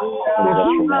 Lord God.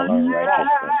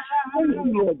 Thank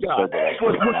you, Lord God,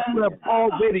 for what you have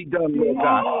already done, Lord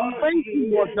God. Thank you,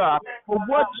 Lord God, for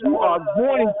what you are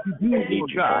going to do,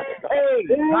 Lord God. Hey,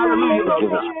 hallelujah,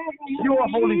 Lord God. Your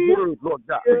holy word, Lord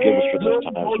God. Forgive us for Your those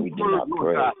times holy we did word, not Lord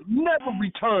pray. God, never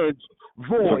returns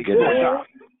void, Forgive Lord us God.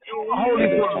 Your holy for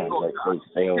those word, times Lord that God, they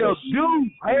failed shall us. do,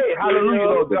 hey, hallelujah,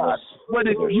 Lord Forgive God, us what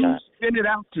it for those you times sent it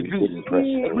out to we do. didn't press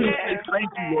through. We say thank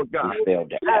you, Lord God. We failed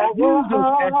to act. Use us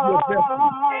as your vessel.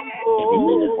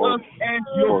 Use For us as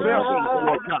your vessel,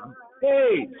 Lord God.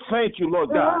 Hey, thank you, Lord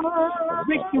God.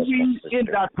 Victory in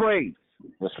thy praise.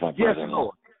 Yes,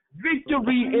 Lord.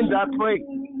 Victory in thy praise.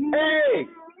 Hey.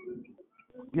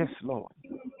 Yes, Lord.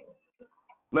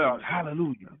 Lord,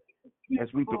 hallelujah. As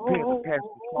we prepare to pass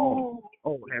the call,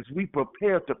 as we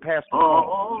prepare to pass the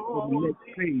call for the next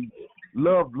phase,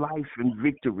 love, life, and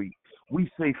victory, we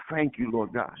say thank you,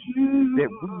 Lord God, that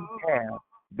we have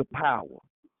the power,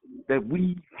 that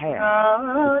we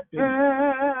have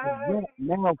the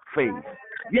now faith.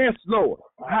 Yes, Lord.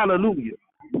 Hallelujah.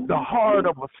 The heart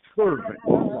of a servant.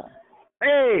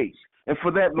 Hey, and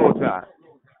for that, Lord God,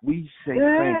 we say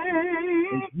thank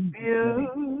you.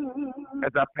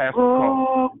 As I pass the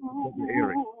call, Brother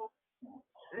Eric.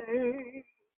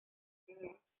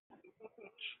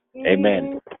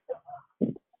 Amen.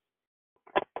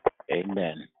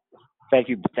 Amen. Thank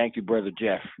you, Brother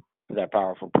Jeff, for that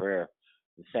powerful prayer.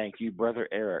 And thank you, Brother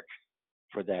Eric,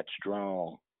 for that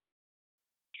strong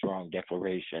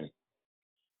declaration.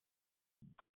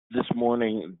 This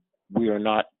morning, we are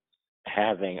not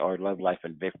having our Love, Life,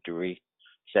 and Victory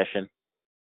session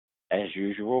as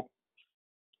usual.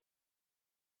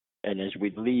 And as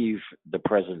we leave the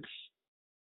presence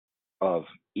of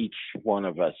each one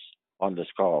of us on this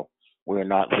call, we're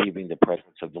not leaving the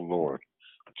presence of the Lord.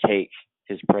 Take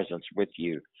his presence with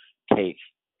you. Take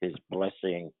his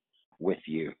blessing with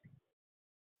you.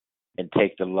 And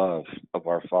take the love of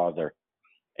our Father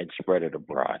and spread it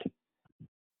abroad.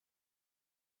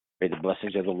 May the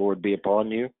blessings of the Lord be upon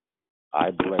you.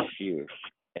 I bless you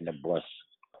in the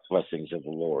blessings of the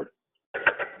Lord.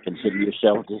 Consider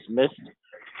yourself dismissed.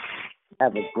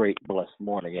 Have a great, blessed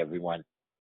morning, everyone.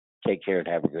 Take care and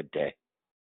have a good day.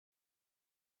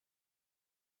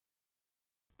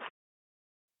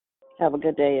 Have a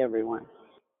good day, everyone.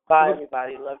 Bye,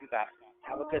 everybody. Love you guys.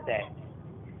 Have a good day.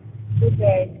 Good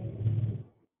day.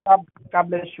 God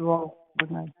bless you all.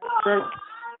 Good night.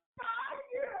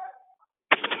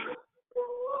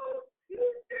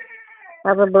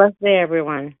 Have a blessed day,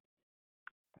 everyone.